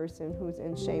like for a person who's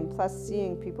in shame. Plus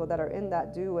seeing people that are in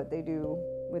that do what they do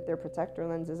with their protector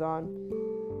lenses on.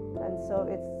 And so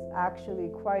it's actually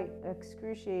quite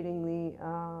excruciatingly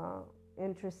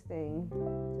interesting,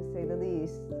 to say the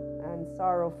least, and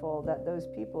sorrowful that those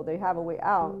people, they have a way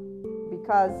out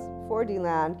because 4D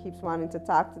land keeps wanting to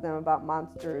talk to them about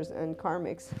monsters and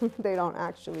karmics. They don't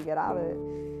actually get out of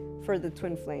it for the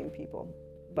twin flame people,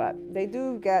 but they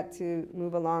do get to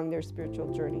move along their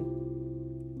spiritual journey.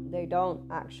 They don't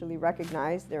actually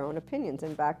recognize their own opinions.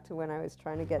 And back to when I was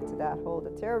trying to get to that whole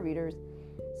the tarot readers.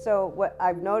 So what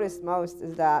I've noticed most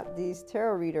is that these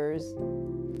tarot readers,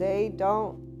 they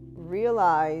don't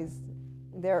realize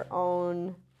their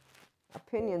own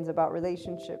opinions about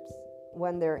relationships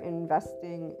when they're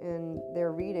investing in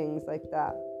their readings like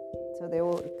that. So they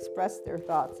will express their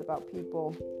thoughts about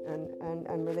people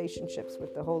and relationships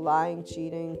with the whole lying,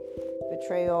 cheating,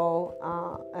 betrayal,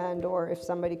 and or if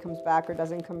somebody comes back or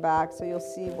doesn't come back. So you'll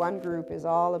see one group is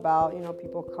all about,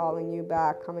 people calling you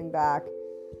back, coming back.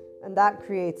 And that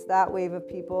creates that wave of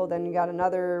people. Then you got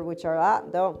another, which are,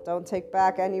 don't take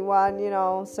back anyone,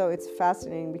 So it's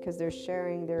fascinating because they're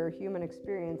sharing their human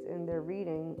experience in their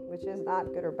reading, which is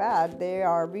not good or bad. They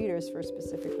are readers for a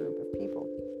specific group of people.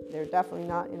 They're definitely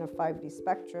not in a 5D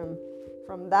spectrum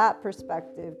from that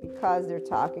perspective because they're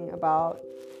talking about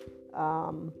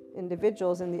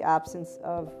individuals in the absence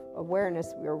of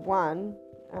awareness. We are one.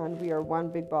 And we are one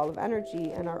big ball of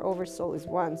energy, and our oversoul is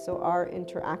one. So our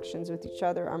interactions with each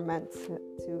other are meant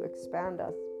to expand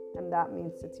us. And that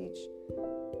means to teach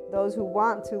those who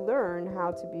want to learn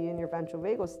how to be in your ventral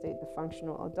vagal state, the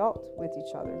functional adult, with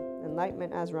each other.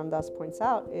 Enlightenment, as Ram Dass points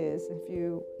out, is if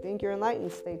you think you're enlightened,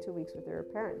 stay 2 weeks with your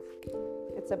parents.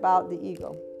 It's about the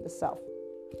ego, the self.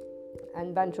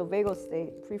 And ventral vagal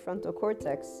state, prefrontal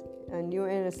cortex, and you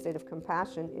in a state of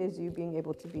compassion is you being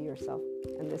able to be yourself.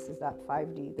 And this is that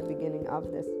 5D, the beginning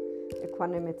of this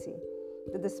equanimity.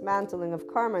 The dismantling of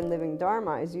karma and living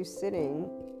dharma is you sitting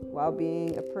while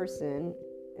being a person.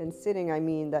 And sitting, I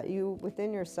mean that you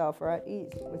within yourself are at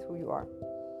ease with who you are.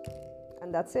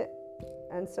 And that's it.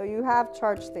 And so you have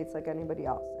charged states like anybody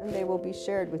else. And they will be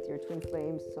shared with your twin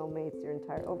flames, soulmates, your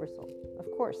entire oversoul.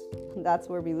 Of course, that's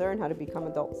where we learn how to become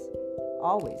adults.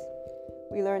 Always.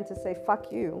 We learn to say,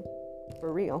 fuck you,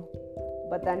 for real.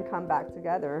 But then come back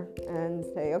together and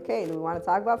say, okay, do we want to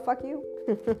talk about fuck you?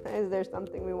 Is there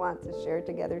something we want to share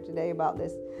together today about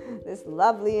this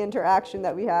lovely interaction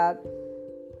that we had?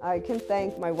 I can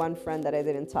thank my one friend that I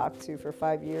didn't talk to for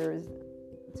 5 years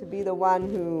to be the one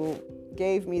who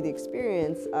gave me the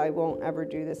experience. I won't ever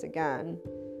do this again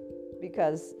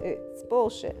because it's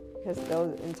bullshit. Because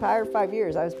those entire 5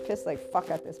 years, I was pissed like fuck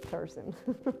at this person.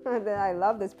 And then I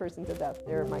love this person to death.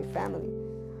 They're my family.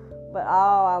 But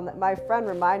my friend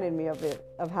reminded me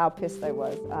of how pissed I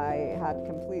was. I had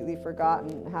completely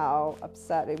forgotten how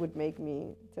upset it would make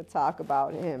me to talk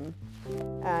about him.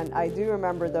 And I do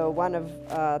remember, though, one of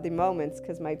the moments,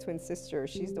 because my twin sister,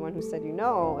 she's the one who said,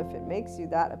 if it makes you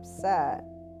that upset,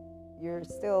 you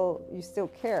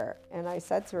still care. And I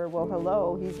said to her, well,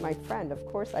 hello, he's my friend. Of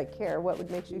course I care. What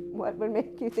would make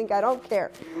you think I don't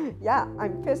care? Yeah,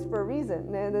 I'm pissed for a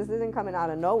reason. This isn't coming out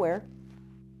of nowhere.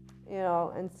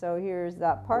 And so here's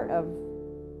that part of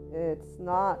it's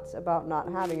not about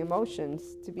not having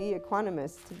emotions. To be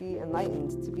equanimous, to be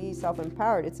enlightened, to be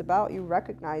self-empowered, it's about you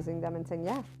recognizing them and saying,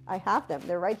 yeah, I have them.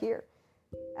 They're right here.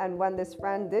 And when this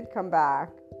friend did come back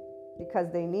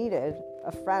because they needed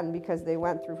a friend, because they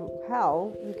went through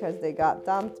hell, because they got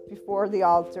dumped before the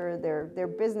altar, their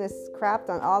business crapped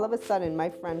on, all of a sudden my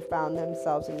friend found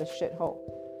themselves in the shithole.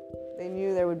 They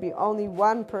knew there would be only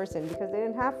one person because they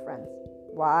didn't have friends.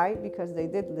 Why? Because they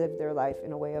did live their life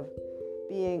in a way of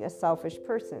being a selfish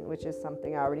person, which is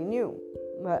something I already knew.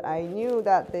 But I knew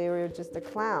that they were just a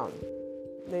clown.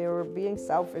 They were being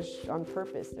selfish on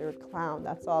purpose. They're a clown.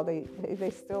 That's all. They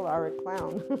still are a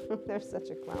clown. They're such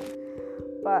a clown.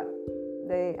 But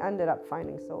they ended up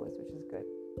finding solace, which is good.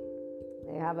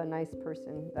 They have a nice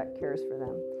person that cares for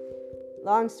them.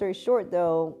 Long story short,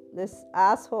 though, this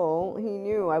asshole, he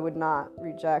knew I would not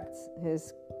reject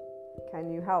his,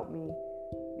 can you help me?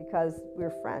 Because we're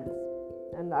friends.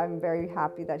 And I'm very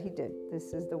happy that he did.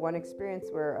 This is the one experience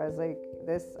where I was like,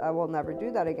 I will never do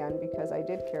that again, because I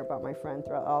did care about my friend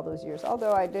throughout all those years.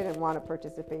 Although I didn't want to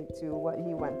participate to what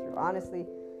he went through. Honestly,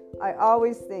 I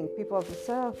always think people have to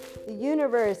say, the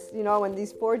universe, when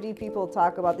these 4D people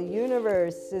talk about the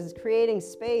universe is creating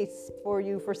space for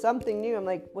you for something new. I'm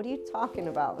like, what are you talking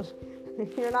about?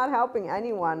 You're not helping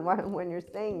anyone when you're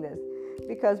saying this.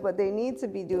 Because what they need to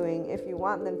be doing, if you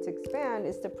want them to expand,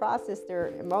 is to process their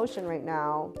emotion right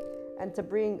now and to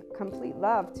bring complete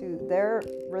love to their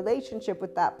relationship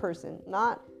with that person.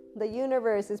 Not the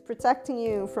universe is protecting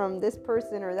you from this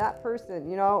person or that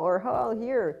person, or, oh,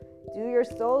 here, do your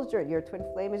soul's journey. Your twin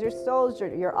flame is your soul's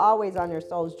journey. You're always on your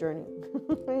soul's journey.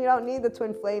 You don't need the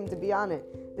twin flame to be on it.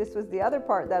 This was the other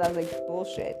part that I was like,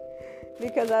 bullshit.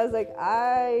 Because I was like,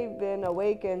 I've been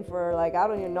awakened for I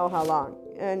don't even know how long.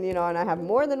 And, and I have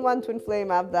more than one twin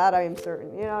flame. Of that, I am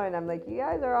certain, and I'm like, you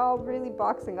guys are all really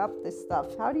boxing up this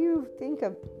stuff. How do you think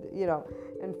of,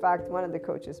 in fact, one of the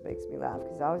coaches makes me laugh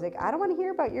because I was like, I don't want to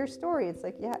hear about your story. It's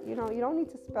like, yeah, you don't need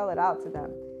to spell it out to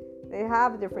them. They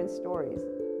have different stories,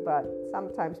 but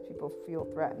sometimes people feel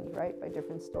threatened, right, by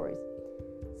different stories.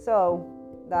 So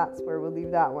that's where we'll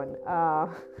leave that one.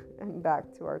 And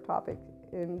back to our topic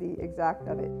in the exact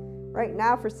of it. Right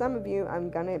now, for some of you, I'm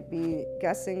going to be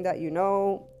guessing that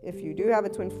if you do have a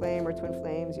twin flame or twin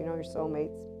flames, your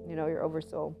soulmates, your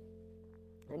oversoul.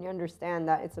 And you understand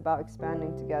that it's about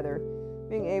expanding together.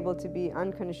 Being able to be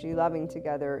unconditionally loving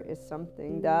together is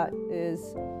something that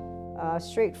is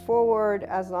straightforward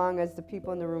as long as the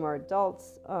people in the room are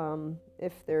adults.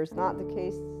 If there's not the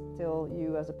case, still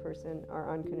you as a person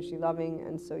are unconditionally loving,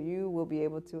 and so you will be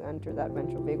able to enter that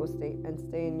ventral vagal state and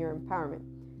stay in your empowerment,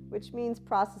 which means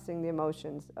processing the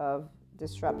emotions of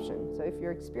disruption. So if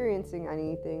you're experiencing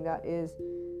anything that is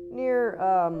near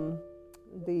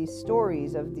the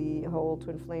stories of the whole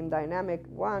twin flame dynamic,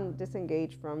 one,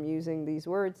 disengage from using these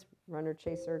words, runner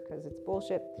chaser, because it's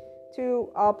bullshit. Two,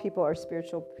 all people are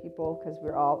spiritual people because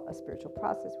we're all a spiritual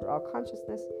process. We're all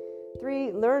consciousness.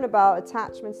 Three, learn about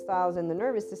attachment styles in the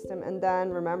nervous system. And then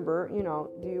remember,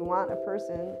 do you want a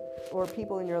person or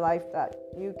people in your life that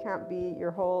you can't be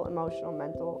your whole emotional,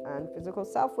 mental, and physical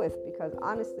self with? Because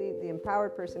honestly, the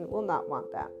empowered person will not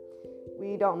want that.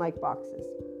 We don't like boxes.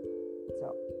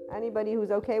 So anybody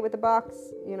who's okay with the box,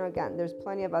 again, there's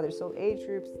plenty of other soul age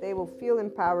groups. They will feel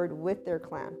empowered with their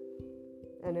clan.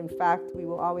 And in fact, we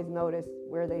will always notice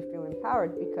where they feel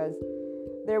empowered because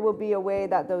there will be a way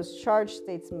that those charged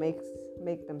states make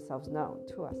themselves known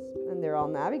to us. And they're all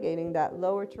navigating that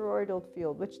lower toroidal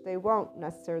field, which they won't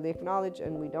necessarily acknowledge,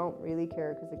 and we don't really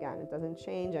care because, again, it doesn't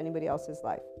change anybody else's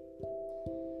life.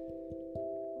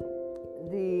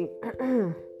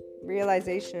 The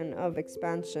realization of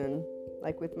expansion,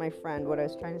 like with my friend, what I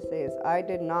was trying to say is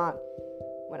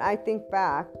when I think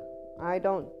back, I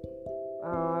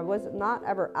was not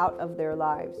ever out of their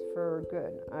lives for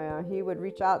good. He would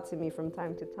reach out to me from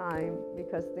time to time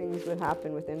because things would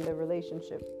happen within the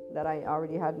relationship that I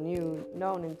already had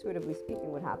known intuitively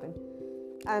speaking would happen.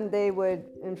 And they would,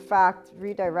 in fact,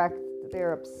 redirect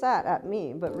their upset at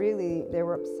me, but really they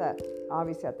were upset,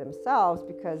 obviously, at themselves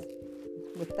because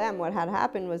with them, what had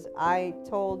happened was I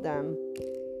told them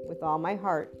with all my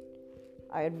heart,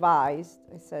 I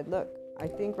said, look, I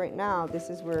think right now this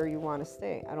is where you want to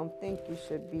stay. I don't think you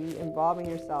should be involving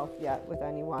yourself yet with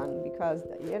anyone because,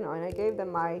 and I gave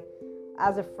them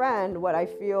as a friend, what I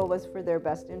feel was for their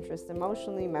best interest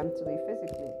emotionally, mentally,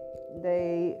 physically.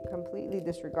 They completely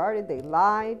disregarded, they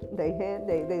lied, they hid,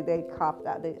 they copped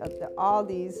that. All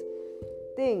these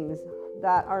things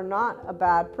that are not a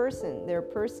bad person. They're a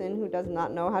person who does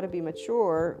not know how to be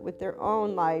mature with their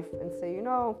own life and say,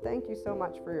 thank you so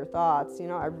much for your thoughts.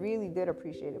 I really did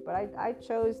appreciate it. But I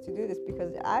chose to do this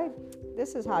because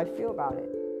this is how I feel about it.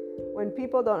 When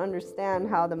people don't understand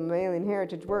how the Mammalian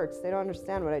heritage works, they don't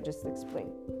understand what I just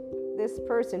explained. This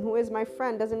person who is my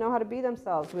friend doesn't know how to be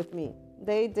themselves with me.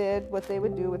 They did what they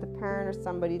would do with a parent or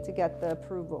somebody to get the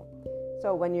approval.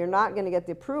 So when you're not going to get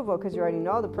the approval because you already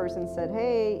know the person said,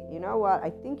 hey, you know what, I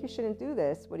think you shouldn't do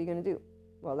this. What are you going to do?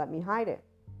 Well, let me hide it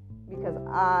because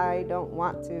I don't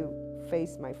want to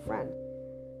face my friend.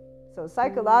 So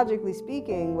psychologically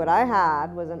speaking, what I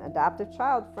had was an adaptive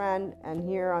child friend, and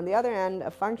here on the other end, a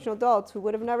functional adult who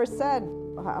would have never said,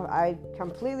 I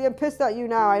completely am pissed at you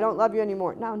now, I don't love you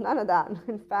anymore. No, none of that.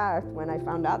 In fact, when I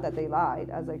found out that they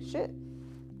lied, I was like, shit.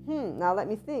 Now let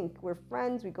me think. We're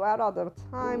friends, we go out all the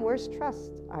time. Where's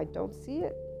trust? I don't see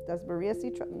it. Does Maria see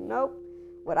trust? Nope.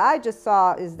 What I just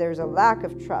saw is there's a lack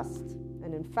of trust.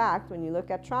 And in fact, when you look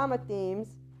at trauma themes,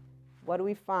 what do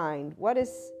we find? What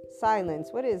is silence?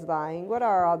 What is lying? What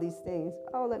are all these things?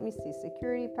 Oh, let me see.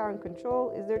 Security, power, and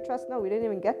control. Is there trust? No, we didn't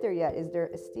even get there yet. Is there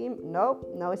esteem?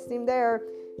 Nope, no esteem there.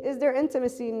 Is there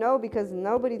intimacy? No, because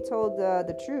nobody told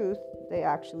the truth. They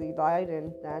actually lied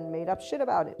and then made up shit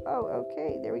about it. Oh,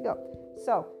 okay, there we go.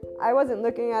 So I wasn't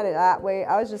looking at it that way.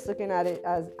 I was just looking at it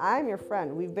as, I'm your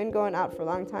friend. We've been going out for a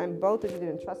long time. Both of you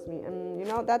didn't trust me. And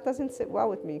that doesn't sit well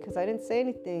with me because I didn't say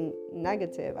anything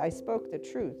negative. I spoke the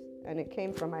truth and it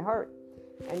came from my heart.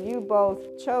 And you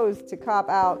both chose to cop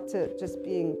out to just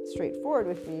being straightforward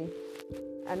with me.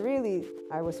 And really,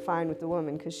 I was fine with the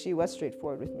woman because she was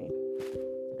straightforward with me.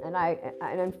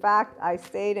 And in fact, I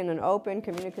stayed in an open,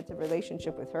 communicative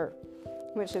relationship with her,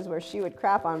 which is where she would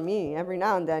crap on me every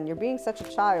now and then. You're being such a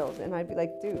child. And I'd be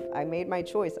like, dude, I made my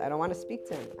choice. I don't want to speak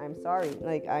to him. I'm sorry.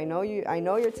 Like, I know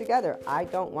you're together. I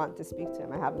don't want to speak to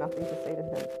him. I have nothing to say to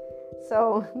him.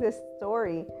 So this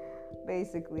story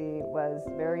basically was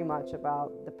very much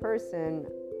about the person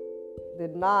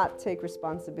did not take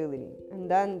responsibility. And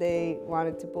then they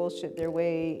wanted to bullshit their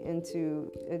way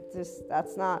into it.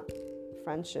 That's not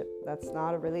friendship. That's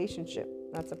not a relationship.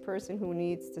 That's a person who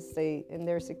needs to stay in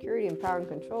their security and power and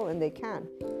control, and they can.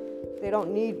 They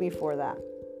don't need me for that.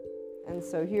 And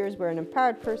so here's where an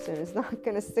empowered person is not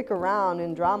going to stick around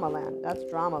in drama land. That's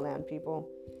drama land, people.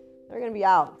 They're going to be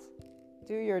out.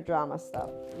 Do your drama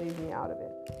stuff. Leave me out of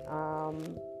it.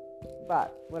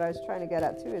 But what I was trying to get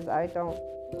at too is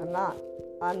I'm not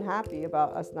unhappy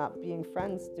about us not being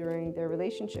friends during their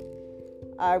relationship.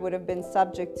 I would have been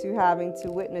subject to having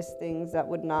to witness things that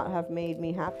would not have made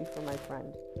me happy for my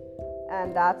friend.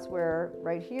 And that's where,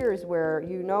 right here is where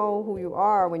you know who you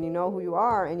are when you know who you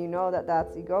are, and you know that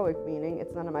that's egoic, meaning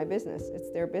it's none of my business.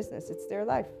 It's their business. It's their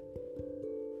life.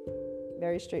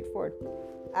 Very straightforward.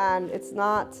 And it's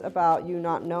not about you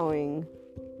not knowing,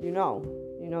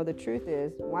 the truth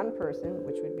is one person,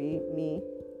 which would be me,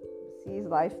 sees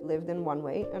life lived in one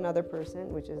way. Another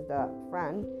person, which is the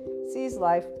friend, sees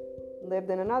life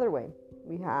lived in another way.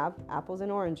 We have apples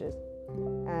and oranges.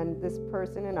 And this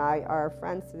person and I are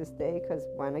friends to this day because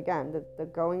when, again, the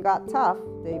going got tough,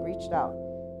 they reached out.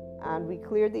 And we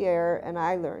cleared the air, and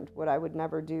I learned what I would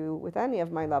never do with any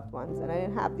of my loved ones. And I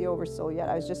didn't have the oversoul yet.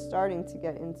 I was just starting to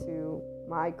get into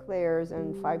my clairs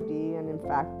and 5D, and in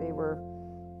fact, they were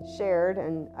shared,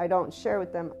 and I don't share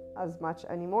with them as much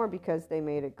anymore because they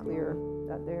made it clear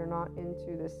that they're not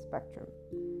into this spectrum.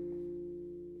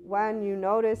 When you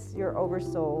notice your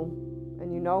oversoul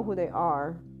and you know who they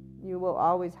are, you will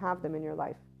always have them in your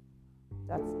life.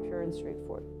 That's pure and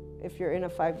straightforward. If you're in a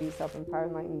 5D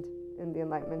self-empowered mind, in the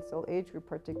Enlightenment Soul Age group,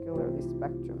 particularly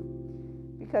spectrum,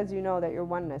 because you know that you're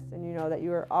oneness and you know that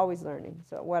you are always learning.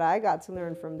 So what I got to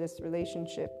learn from this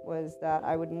relationship was that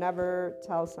I would never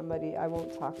tell somebody I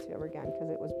won't talk to you ever again because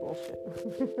it was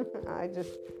bullshit. I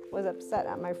just was upset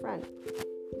at my friend.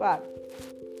 But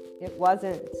it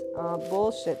wasn't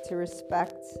bullshit to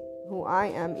respect who I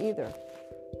am either.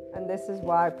 And this is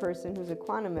why a person who's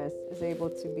equanimous is able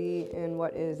to be in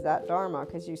what is that Dharma,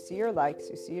 because you see your likes,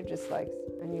 you see your dislikes,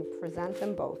 and you present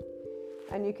them both.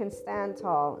 And you can stand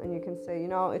tall and you can say,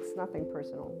 it's nothing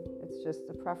personal. It's just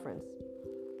a preference.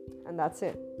 And that's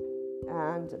it.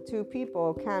 And two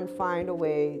people can find a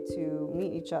way to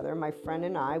meet each other. My friend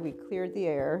and I, we cleared the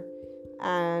air.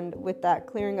 And with that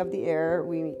clearing of the air,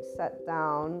 we set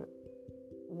down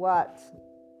what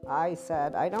I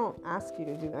said. I don't ask you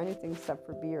to do anything except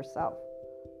for be yourself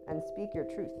and speak your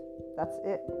truth. That's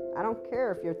it. I don't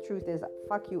care if your truth is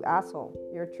fuck you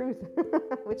asshole, your truth.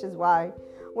 Which is why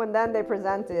when then they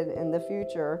presented in the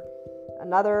future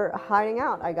another hiding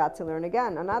out, I got to learn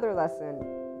again another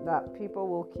lesson that people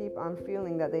will keep on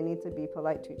feeling that they need to be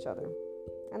polite to each other.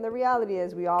 And the reality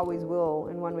is we always will,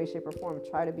 in one way, shape, or form,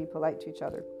 try to be polite to each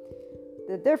other.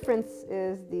 The difference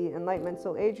is the Enlightenment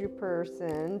Soul Age group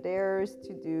person dares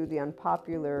to do the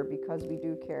unpopular because we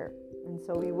do care. And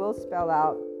so we will spell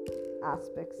out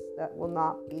aspects that will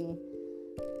not be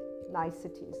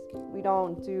niceties. We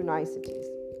don't do niceties.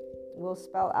 We'll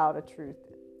spell out a truth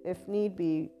if need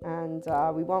be, and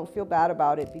we won't feel bad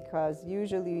about it because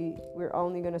usually we're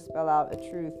only going to spell out a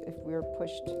truth if we're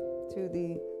pushed to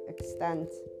the extent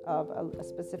of a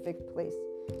specific place.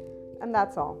 And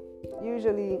that's all.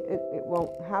 Usually it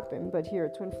won't happen, but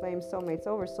here, twin flames, soulmates,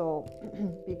 oversoul,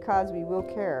 because we will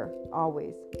care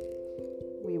always.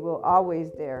 We will always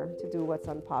dare to do what's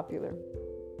unpopular,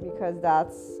 because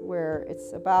that's where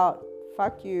it's about,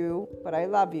 fuck you, but I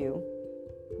love you.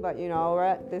 But you know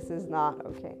what? This is not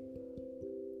okay.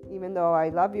 Even though I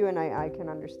love you and I can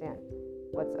understand.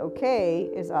 What's okay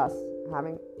is us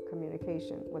having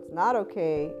communication. What's not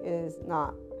okay is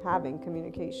not having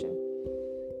communication.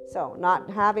 So, not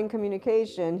having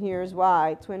communication, here's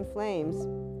why. Twin flames,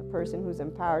 a person who's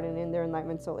empowered and in their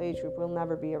enlightenment soul age group, will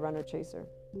never be a runner chaser.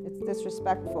 It's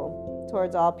disrespectful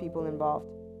towards all people involved.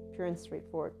 Pure and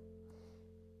straightforward.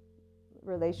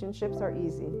 Relationships are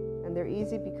easy, and they're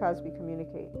easy because we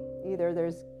communicate. Either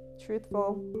there's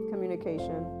truthful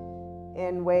communication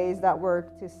in ways that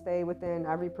work to stay within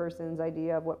every person's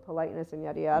idea of what politeness and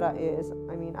yada yada is.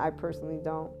 I mean, I personally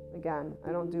don't. Again,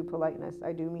 I don't do politeness.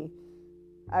 I do me.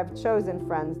 I've chosen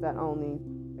friends that only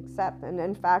accept. And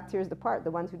in fact, here's the part.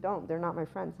 The ones who don't, they're not my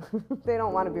friends. They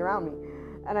don't want to be around me.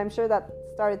 And I'm sure that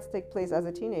started to take place as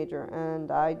a teenager. And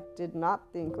I did not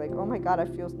think like, oh my God,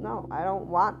 no, I don't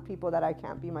want people that I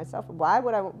can't be myself. Why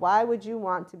would you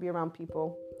want to be around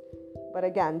people? But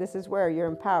again, this is where you're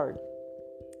empowered.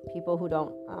 People who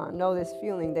don't know this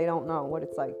feeling, they don't know what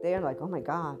it's like. They're like, oh my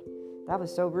God, that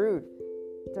was so rude.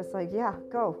 Just like, yeah,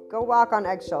 go walk on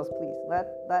eggshells, please. Let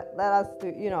us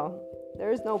do,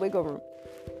 there is no wiggle room.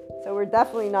 So we're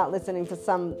definitely not listening to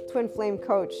some twin flame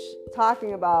coach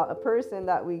talking about a person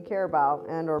that we care about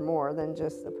and or more than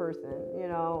just a person,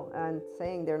 and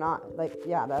saying they're not, like,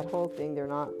 yeah, that whole thing, they're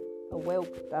not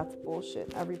awoke. That's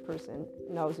bullshit. Every person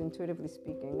knows, intuitively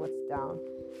speaking, what's down,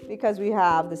 because we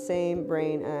have the same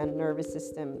brain and nervous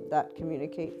system that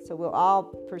communicate. So we'll all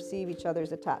perceive each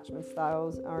other's attachment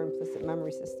styles, our implicit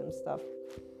memory system stuff.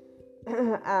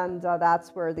 And that's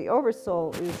where the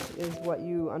oversoul is what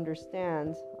you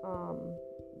understand.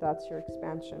 That's your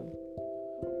expansion.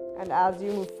 And as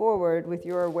you move forward with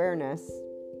your awareness,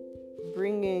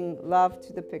 bringing love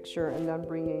to the picture, and then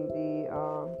bringing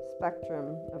the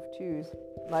spectrum of twos,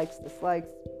 likes, dislikes,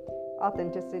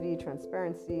 authenticity,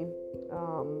 transparency,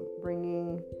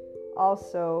 bringing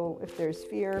also, if there's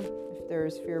fear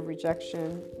of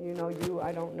rejection, you,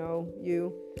 I don't know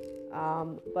you,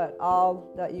 but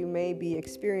all that you may be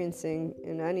experiencing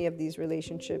in any of these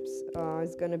relationships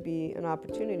is going to be an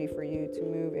opportunity for you to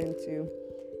move into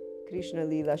Krishna,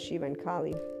 Leela, Shiva, and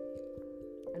Kali.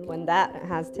 And when that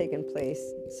has taken place,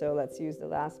 so let's use the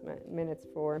last minutes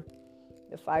for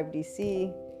the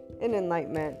 5DC in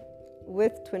enlightenment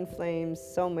with twin flames,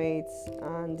 soulmates,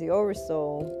 and the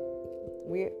oversoul,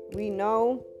 we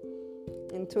know,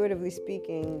 intuitively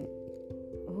speaking,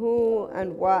 who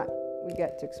and what we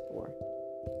get to explore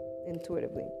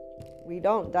intuitively. We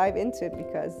don't dive into it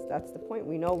because that's the point.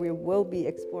 We know we will be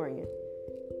exploring it.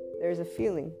 There's a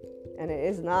feeling, and it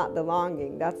is not the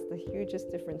longing. That's the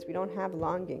hugest difference. We don't have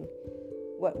longing.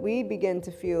 What we begin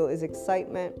to feel is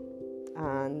excitement,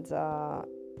 and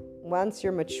once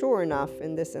you're mature enough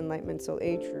in this enlightenment soul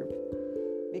age group,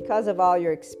 because of all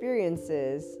your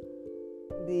experiences,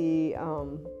 the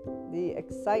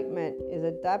excitement is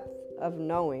a depth of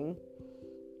knowing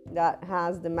that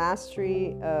has the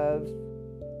mastery of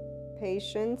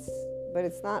patience, but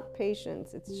it's not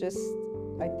patience. It's just,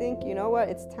 I think, you know what?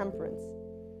 It's temperance.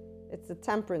 It's the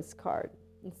temperance card.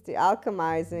 It's the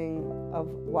alchemizing of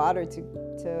water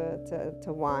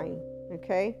to wine.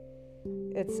 Okay?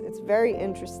 It's very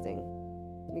interesting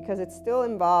because it still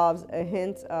involves a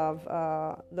hint of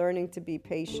learning to be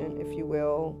patient, if you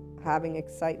will, having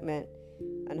excitement,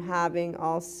 and having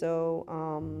also,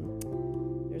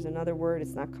 there's another word,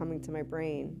 it's not coming to my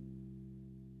brain.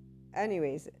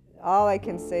 Anyways, all I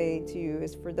can say to you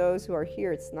is, for those who are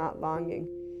here, it's not longing.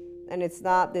 And it's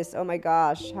not this, oh my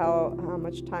gosh, how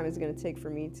much time is it going to take for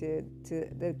me to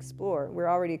explore? We're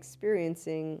already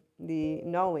experiencing the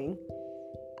knowing,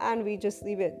 and we just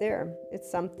leave it there. It's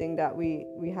something that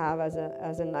we have as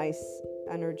a nice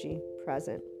energy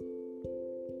present.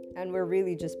 And we're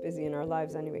really just busy in our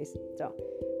lives anyways. So,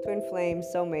 twin flames,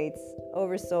 soulmates,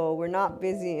 oversoul, we're not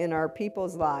busy in our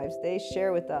people's lives. They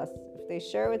share with us. If they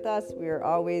share with us, we are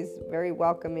always very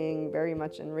welcoming, very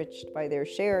much enriched by their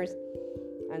shares.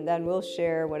 And then we'll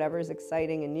share whatever is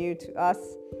exciting and new to us.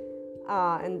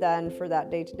 And then for that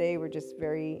day-to-day, we're just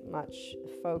very much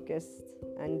focused.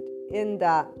 And in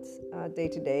that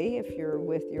day-to-day, if you're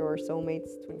with your soulmates,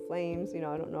 twin flames, I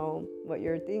don't know what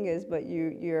your thing is, but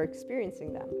you're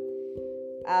experiencing them.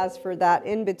 As for that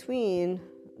in-between,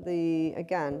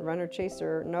 again, runner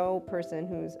chaser, no person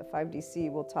who's a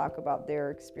 5DC will talk about their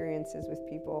experiences with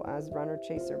people as runner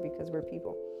chaser, because we're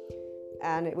people.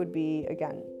 And it would be,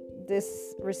 again,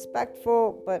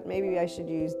 disrespectful, but maybe I should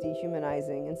use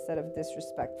dehumanizing instead of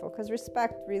disrespectful, because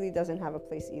respect really doesn't have a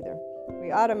place either.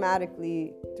 We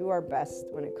automatically do our best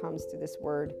when it comes to this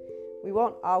word. We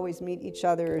won't always meet each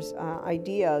other's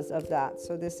ideas of that.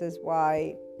 So this is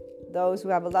why those who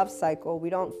have a love cycle, we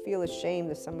don't feel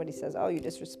ashamed if somebody says, oh, you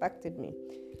disrespected me.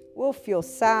 We'll feel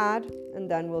sad,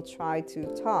 and then we'll try to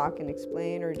talk and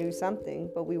explain or do something,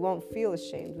 but we won't feel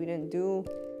ashamed. We didn't do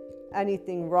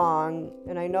anything wrong.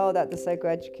 And I know that the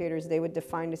psychoeducators, they would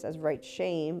define this as right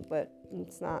shame, but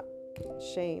it's not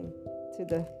shame to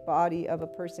the body of a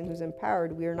person who's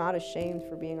empowered. We are not ashamed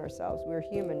for being ourselves. We're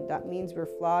human. That means we're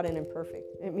flawed and imperfect.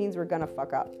 It means we're gonna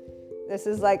fuck up. This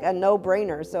is like a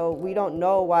no-brainer. So we don't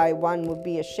know why one would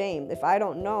be ashamed. If I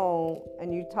don't know,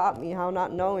 and you taught me how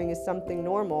not knowing is something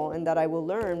normal and that I will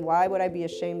learn, why would I be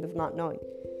ashamed of not knowing?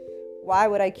 Why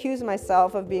would I accuse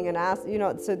myself of being an ass?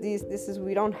 So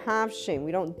we don't have shame.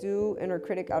 We don't do inner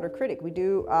critic, outer critic. We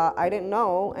do, I didn't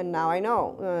know, and now I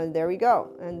know. There we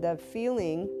go. And the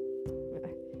feeling,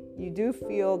 you do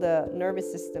feel the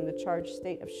nervous system, the charged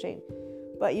state of shame,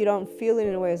 but you don't feel it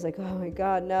in a way it's like, oh my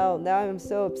God, no, now I'm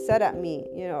so upset at me,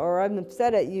 or I'm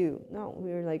upset at you. No,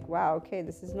 we were like, wow, okay,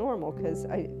 this is normal, because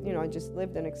I just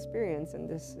lived an experience, and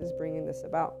this is bringing this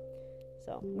about.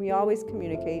 So we always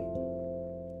communicate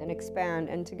and expand,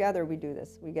 and together we do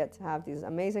this. We get to have these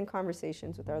amazing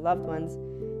conversations with our loved ones,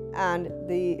 and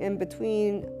the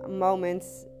in-between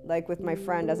moments, like with my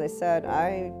friend, as I said,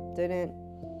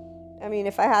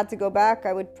 if I had to go back,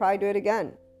 I would probably do it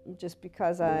again, just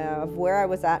because of where I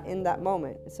was at in that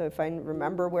moment. So if I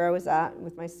remember where I was at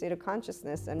with my state of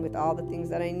consciousness and with all the things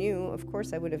that I knew, of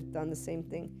course I would have done the same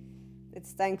thing.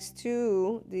 It's thanks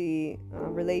to the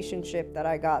relationship that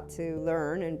I got to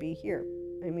learn and be here.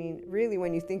 Really,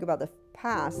 when you think about the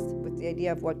past with the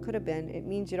idea of what could have been, it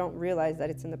means you don't realize that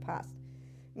it's in the past.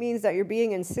 It means that you're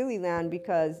being in silly land,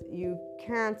 because you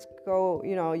can't go,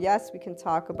 yes, we can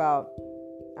talk about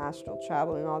astral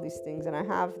travel and all these things, and I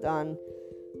have done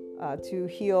to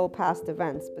heal past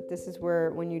events, but this is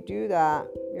where, when you do that,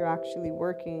 you're actually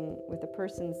working with a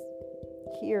person's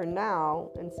here and now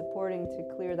and supporting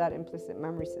to clear that implicit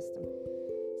memory system.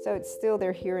 So it's still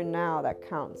their here and now that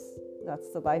counts.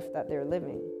 That's the life that they're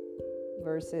living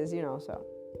versus, so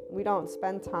we don't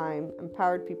spend time,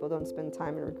 empowered people don't spend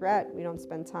time in regret. We don't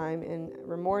spend time in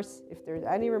remorse. If there's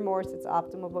any remorse, it's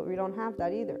optimal, but we don't have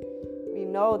that either. We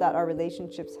know that our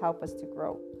relationships help us to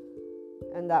grow,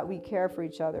 and that we care for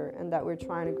each other, and that we're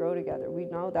trying to grow together. We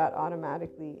know that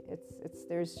automatically.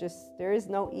 There is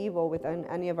no evil within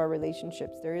any of our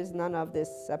relationships. There is none of this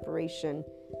separation.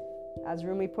 As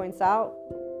Rumi points out,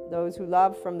 those who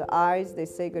love from the eyes, they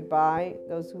say goodbye.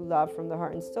 Those who love from the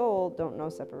heart and soul don't know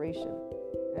separation.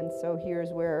 And so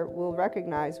here's where we'll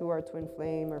recognize who our twin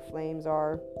flame or flames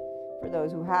are for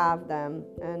those who have them.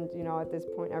 And, at this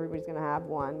point, everybody's going to have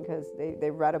one, because they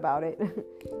read about it.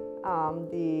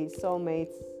 The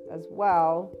soulmates as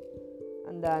well.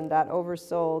 And then that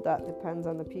oversoul, that depends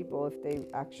on the people, if they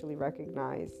actually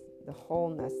recognize the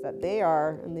wholeness that they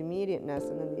are, and the immediateness,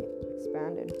 and then the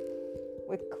expanded.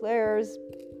 With clairs,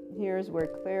 here's where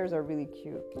clairs are really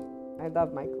cute. I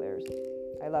love my clairs.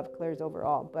 I love clairs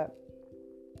overall, but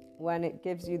when it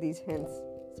gives you these hints,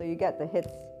 so you get the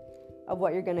hits of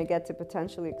what you're going to get to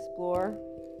potentially explore,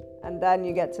 and then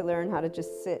you get to learn how to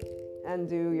just sit and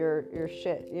do your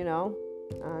shit,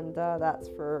 and that's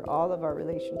for all of our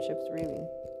relationships. Really,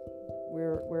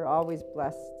 we're always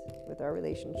blessed with our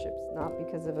relationships, not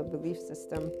because of a belief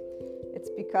system. It's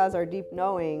because our deep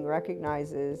knowing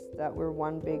recognizes that we're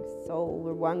one big soul,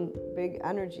 we're one big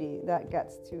energy that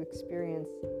gets to experience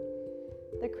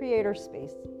the creator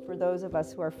space. For those of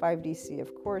us who are 5DC,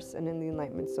 of course, and in the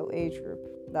Enlightenment Soul Age group,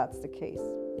 that's the case.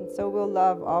 And so we'll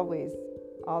love always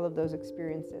all of those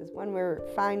experiences. When we're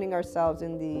finding ourselves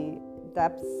in the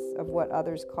depths of what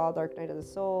others call dark night of the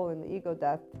soul and the ego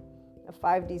death, a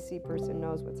 5DC person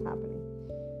knows what's happening.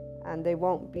 And they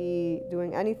won't be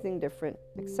doing anything different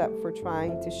except for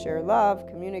trying to share love,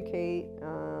 communicate,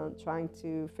 trying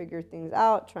to figure things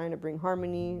out, trying to bring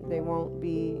harmony. They won't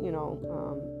be,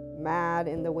 mad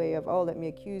in the way of, oh, let me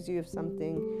accuse you of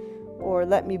something or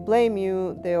let me blame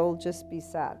you. They'll just be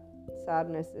sad.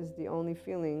 Sadness is the only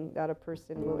feeling that a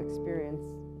person will experience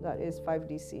that is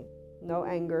 5DC. No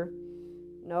anger,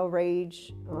 no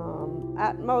rage,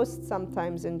 at most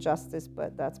sometimes injustice,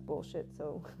 but that's bullshit.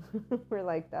 So we're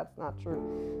like, that's not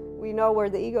true. We know where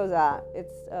the ego's at.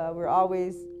 We're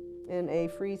always in a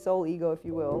free soul ego, if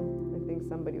you will. I think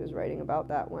somebody was writing about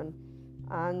that one.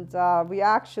 And we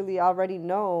actually already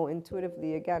know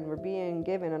intuitively, again, we're being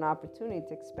given an opportunity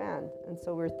to expand. And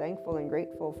so we're thankful and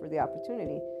grateful for the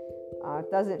opportunity.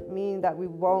 It doesn't mean that we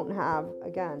won't have,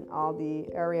 again, all the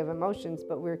area of emotions,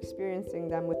 but we're experiencing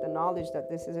them with the knowledge that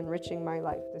this is enriching my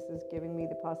life. This is giving me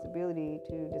the possibility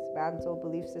to dismantle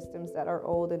belief systems that are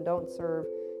old and don't serve,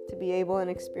 to be able and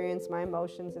experience my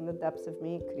emotions in the depths of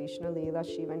me, Krishna, Leela,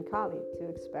 Shiva, and Kali, to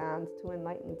expand, to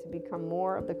enlighten, to become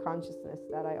more of the consciousness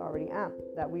that I already am,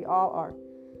 that we all are.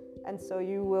 And so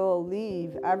you will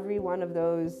leave every one of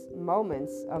those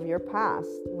moments of your past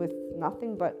with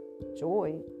nothing but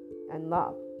joy and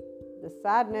love. The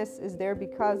sadness is there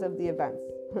because of the events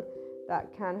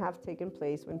that can have taken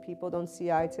place when people don't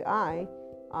see eye to eye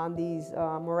on these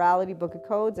morality book of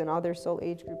codes and other soul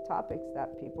age group topics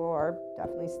that people are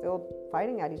definitely still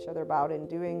fighting at each other about and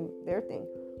doing their thing.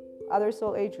 Other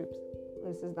soul age groups.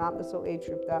 This is not the soul age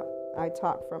group that I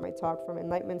talk from. I talk from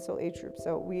Enlightenment Soul Age Group.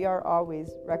 So we are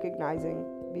always recognizing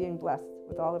being blessed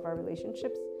with all of our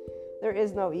relationships. There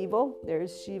is no evil.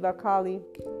 There's Shiva, Kali,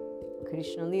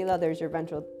 Krishna, Leela. There's your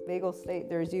ventral vagal state.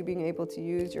 There's you being able to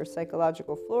use your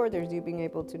psychological floor. There's you being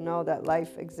able to know that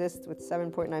life exists with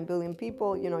 7.9 billion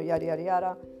people, yada, yada,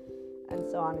 yada, and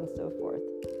so on and so forth.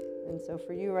 And so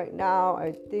for you right now,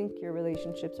 I think your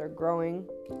relationships are growing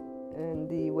in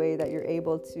the way that you're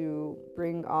able to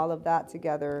bring all of that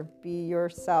together. Be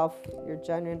yourself, your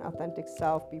genuine, authentic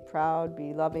self. Be proud,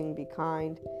 be loving, be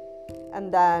kind.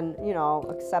 And then,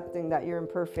 accepting that you're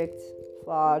imperfect,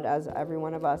 flawed as every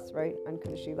one of us, right?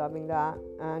 Unconditionally loving that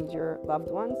and your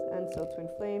loved ones. And so twin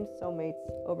flames, soulmates,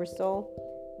 oversoul,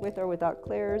 with or without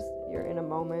clairs, you're in a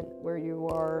moment where you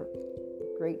are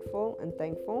grateful and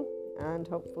thankful, and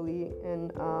hopefully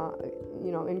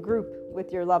in group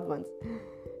with your loved ones,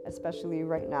 especially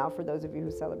right now for those of you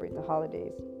who celebrate the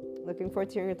holidays. Looking forward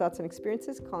to hearing your thoughts and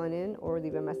experiences. Calling in or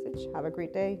leave a message. Have a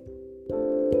great day.